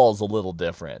 bubble ball is a little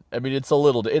different. I mean, it's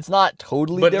not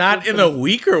totally but different. But not in a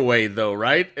weaker way, though,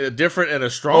 right? Different in a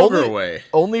stronger way.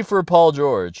 Only for Paul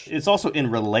George. It's also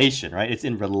in relation, right? It's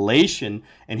in relation,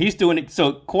 and he's doing it.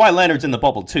 So Kawhi Leonard's in the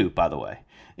bubble, too, by the way.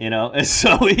 And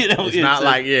so it's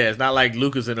not like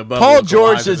Lucas in a bubble. Paul and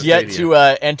George Kawhi's in has the yet stadium.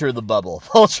 to enter the bubble.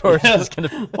 Paul George is going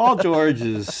to. Paul George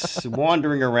is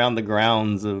wandering around the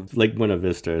grounds of Lake Buena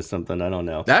Vista or something. I don't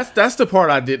know. That's the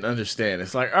part I didn't understand.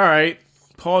 It's like, all right,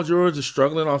 Paul George is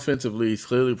struggling offensively. He's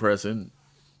clearly pressing.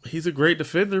 He's a great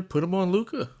defender. Put him on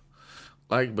Luka.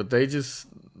 But they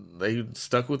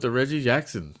stuck with the Reggie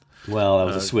Jackson. Well, that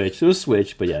was a switch. It was a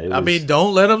switch, but yeah.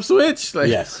 Don't let him switch.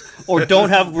 Yes. Or don't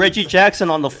have Reggie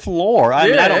Jackson on the floor. I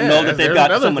don't know that they've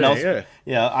got someone else.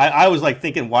 Yeah, I was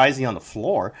thinking, why is he on the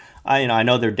floor? I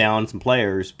know they're down some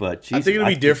players, but I think it'll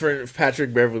be different if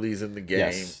Patrick Beverly's in the game.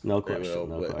 Yes, no question.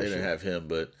 They didn't have him,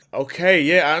 but okay,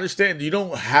 yeah, I understand. You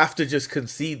don't have to just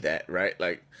concede that, right?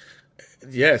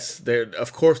 Yes,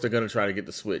 of course they're going to try to get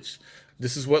the switch.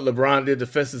 This is what LeBron did to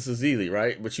Festus Ezeli,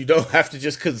 right? But you don't have to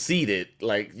just concede it.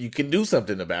 You can do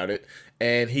something about it.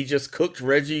 And he just cooked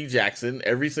Reggie Jackson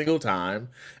every single time.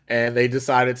 And they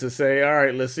decided to say, all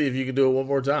right, let's see if you can do it one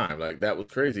more time. That was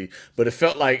crazy. But it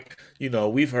felt like,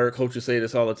 we've heard coaches say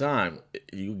this all the time.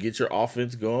 You get your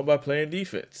offense going by playing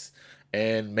defense.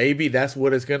 And maybe that's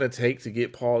what it's going to take to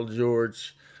get Paul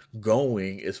George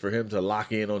going, is for him to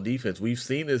lock in on defense. We've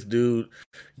seen this dude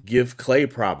give Clay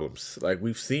problems.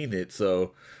 We've seen it.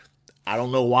 So I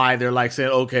don't know why they're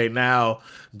saying, okay, now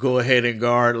go ahead and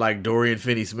guard Dorian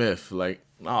Finney-Smith.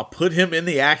 I'll put him in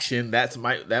the action.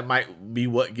 That might be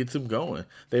what gets him going.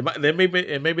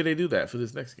 Maybe they do that for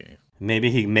this next game.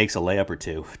 Maybe he makes a layup or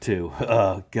two too.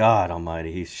 God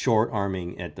Almighty, he's short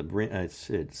arming at the brim.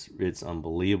 It's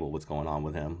unbelievable what's going on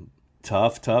with him.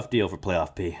 Tough deal for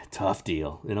playoff P. Tough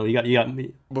deal. You got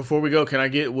me. Before we go, can I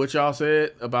get what y'all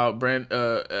said about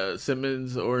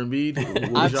Simmons or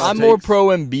Embiid? I'm more pro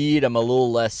Embiid. I'm a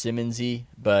little less Simmonsy,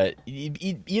 but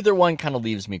either one kind of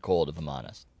leaves me cold, if I'm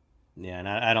honest. Yeah, and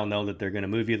I don't know that they're going to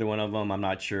move either one of them. I'm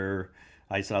not sure.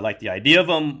 I like the idea of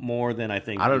them more than I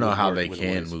think. I don't know how they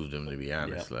can move them, to be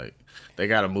honest. Yeah. They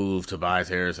got to move Tobias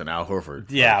Harris and Al Horford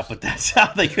first. Yeah, but that's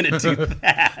how they're going to do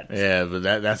that. Yeah, but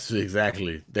that's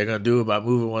exactly. They're going to do it by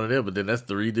moving one of them, but then that's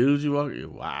 3 dudes you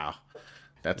want? Wow.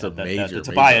 That's a major the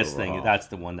Tobias thing, that's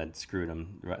the one that screwed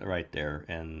him right there,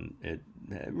 and it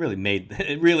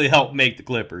really helped make the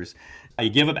Clippers. You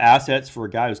give up assets for a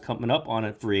guy who's coming up on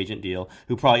a free agent deal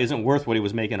who probably isn't worth what he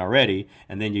was making already,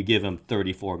 and then you give him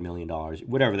 $34 million,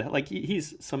 whatever that.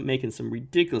 He's making some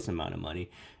ridiculous amount of money,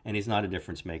 and he's not a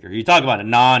difference maker. You talk about a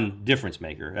non-difference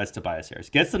maker. That's Tobias Harris.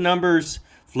 Gets the numbers,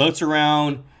 floats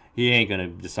around. He ain't gonna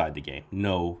decide the game.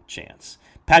 No chance.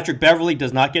 Patrick Beverly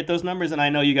does not get those numbers, and I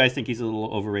know you guys think he's a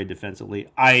little overrated defensively.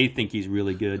 I think he's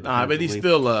really good. But he's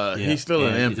still an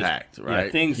impact, right?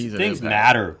 Yeah, things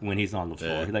matter when he's on the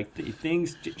floor. Yeah.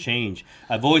 Things change.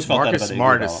 I've always felt Marcus that about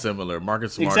Smart is similar.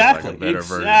 Marcus Smart is a better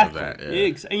version of that.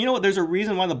 Yeah. And you know what? There's a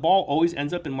reason why the ball always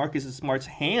ends up in Marcus Smart's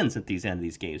hands at these end of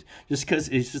these games, just because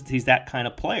he's that kind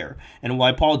of player. And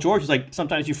why Paul George is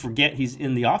sometimes you forget he's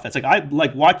in the offense. I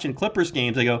like watching Clippers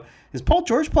games. I go, is Paul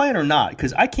George playing or not?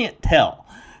 Because I can't tell.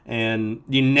 And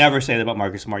you never say that about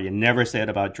Marcus Smart. You never say it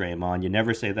about Draymond. You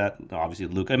never say that, obviously,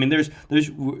 Luka. I mean, there's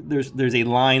a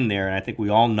line there, and I think we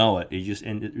all know it.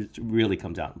 It really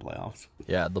comes out in playoffs.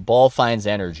 Yeah, the ball finds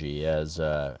energy, as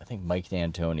I think Mike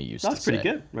D'Antoni used to say. That's pretty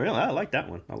good. Really, I like that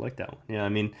one. Yeah, I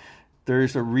mean,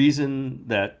 there's a reason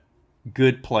that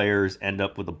good players end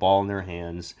up with the ball in their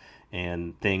hands,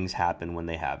 and things happen when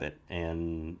they have it.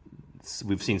 And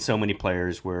we've seen so many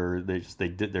players where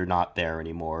they're not there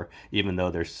anymore, even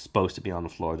though they're supposed to be on the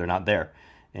floor. They're not there,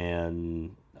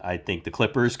 and I think the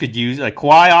Clippers could use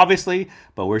Kawhi, obviously,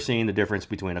 but we're seeing the difference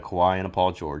between a Kawhi and a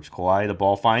Paul George. Kawhi, the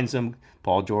ball finds him.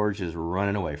 Paul George is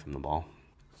running away from the ball.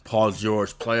 Paul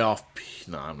George, playoff.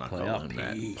 No, I'm not calling him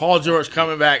that. Paul George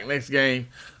coming back next game,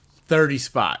 30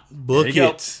 spot. Book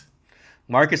it,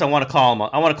 Marcus. I want to call him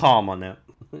on that.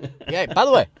 Yeah. By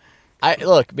the way.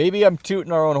 Maybe I'm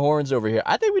tooting our own horns over here.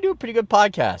 I think we do a pretty good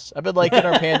podcast. I've been liking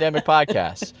our pandemic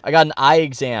podcasts. I got an eye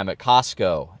exam at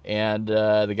Costco, and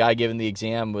the guy giving the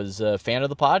exam was a fan of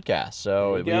the podcast.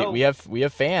 So we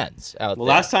have fans out there. Well,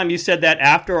 last time you said that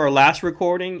after our last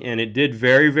recording, and it did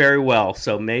very, very well.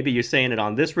 So maybe you're saying it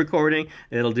on this recording,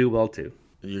 it'll do well too.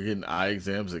 You're getting eye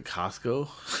exams at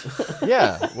Costco?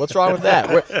 Yeah, what's wrong with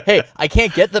that? Hey, I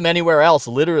can't get them anywhere else,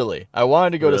 literally. I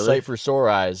wanted to go to Sight for Sore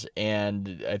Eyes,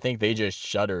 and I think they just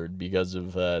shuttered because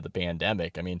of the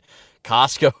pandemic. I mean,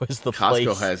 Costco is the place.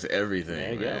 Costco has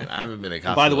everything. Man. I haven't been at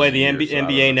Costco. By the way, the in years,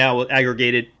 NBA now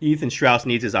aggregated. Ethan Strauss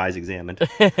needs his eyes examined.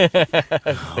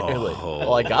 Really?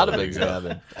 Well, I got him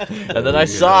examined, and then I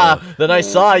saw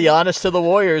Giannis to the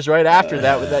Warriors right after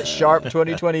that with that sharp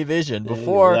 20/20 vision.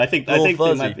 Before I think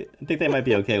they might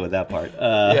be okay with that part.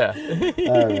 Yeah.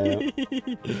 All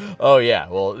right. Oh yeah.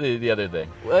 Well, the other thing,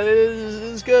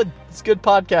 it's good. It's a good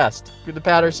podcast. Good to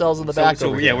pat ourselves on the back.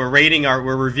 So yeah, we're reviewing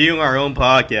our own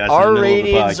podcast. Our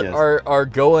ratings are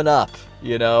going up.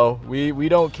 You know, we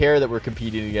don't care that we're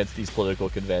competing against these political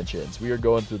conventions. We are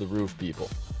going through the roof, people.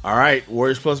 All right,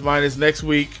 Warriors Plus Minus next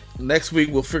week. Next week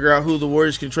we'll figure out who the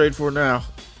Warriors can trade for now.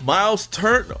 Miles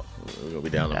Turner. We're gonna be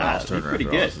down to Miles Turner. He's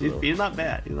pretty good. He's not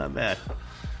bad.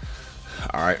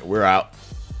 All right, we're out.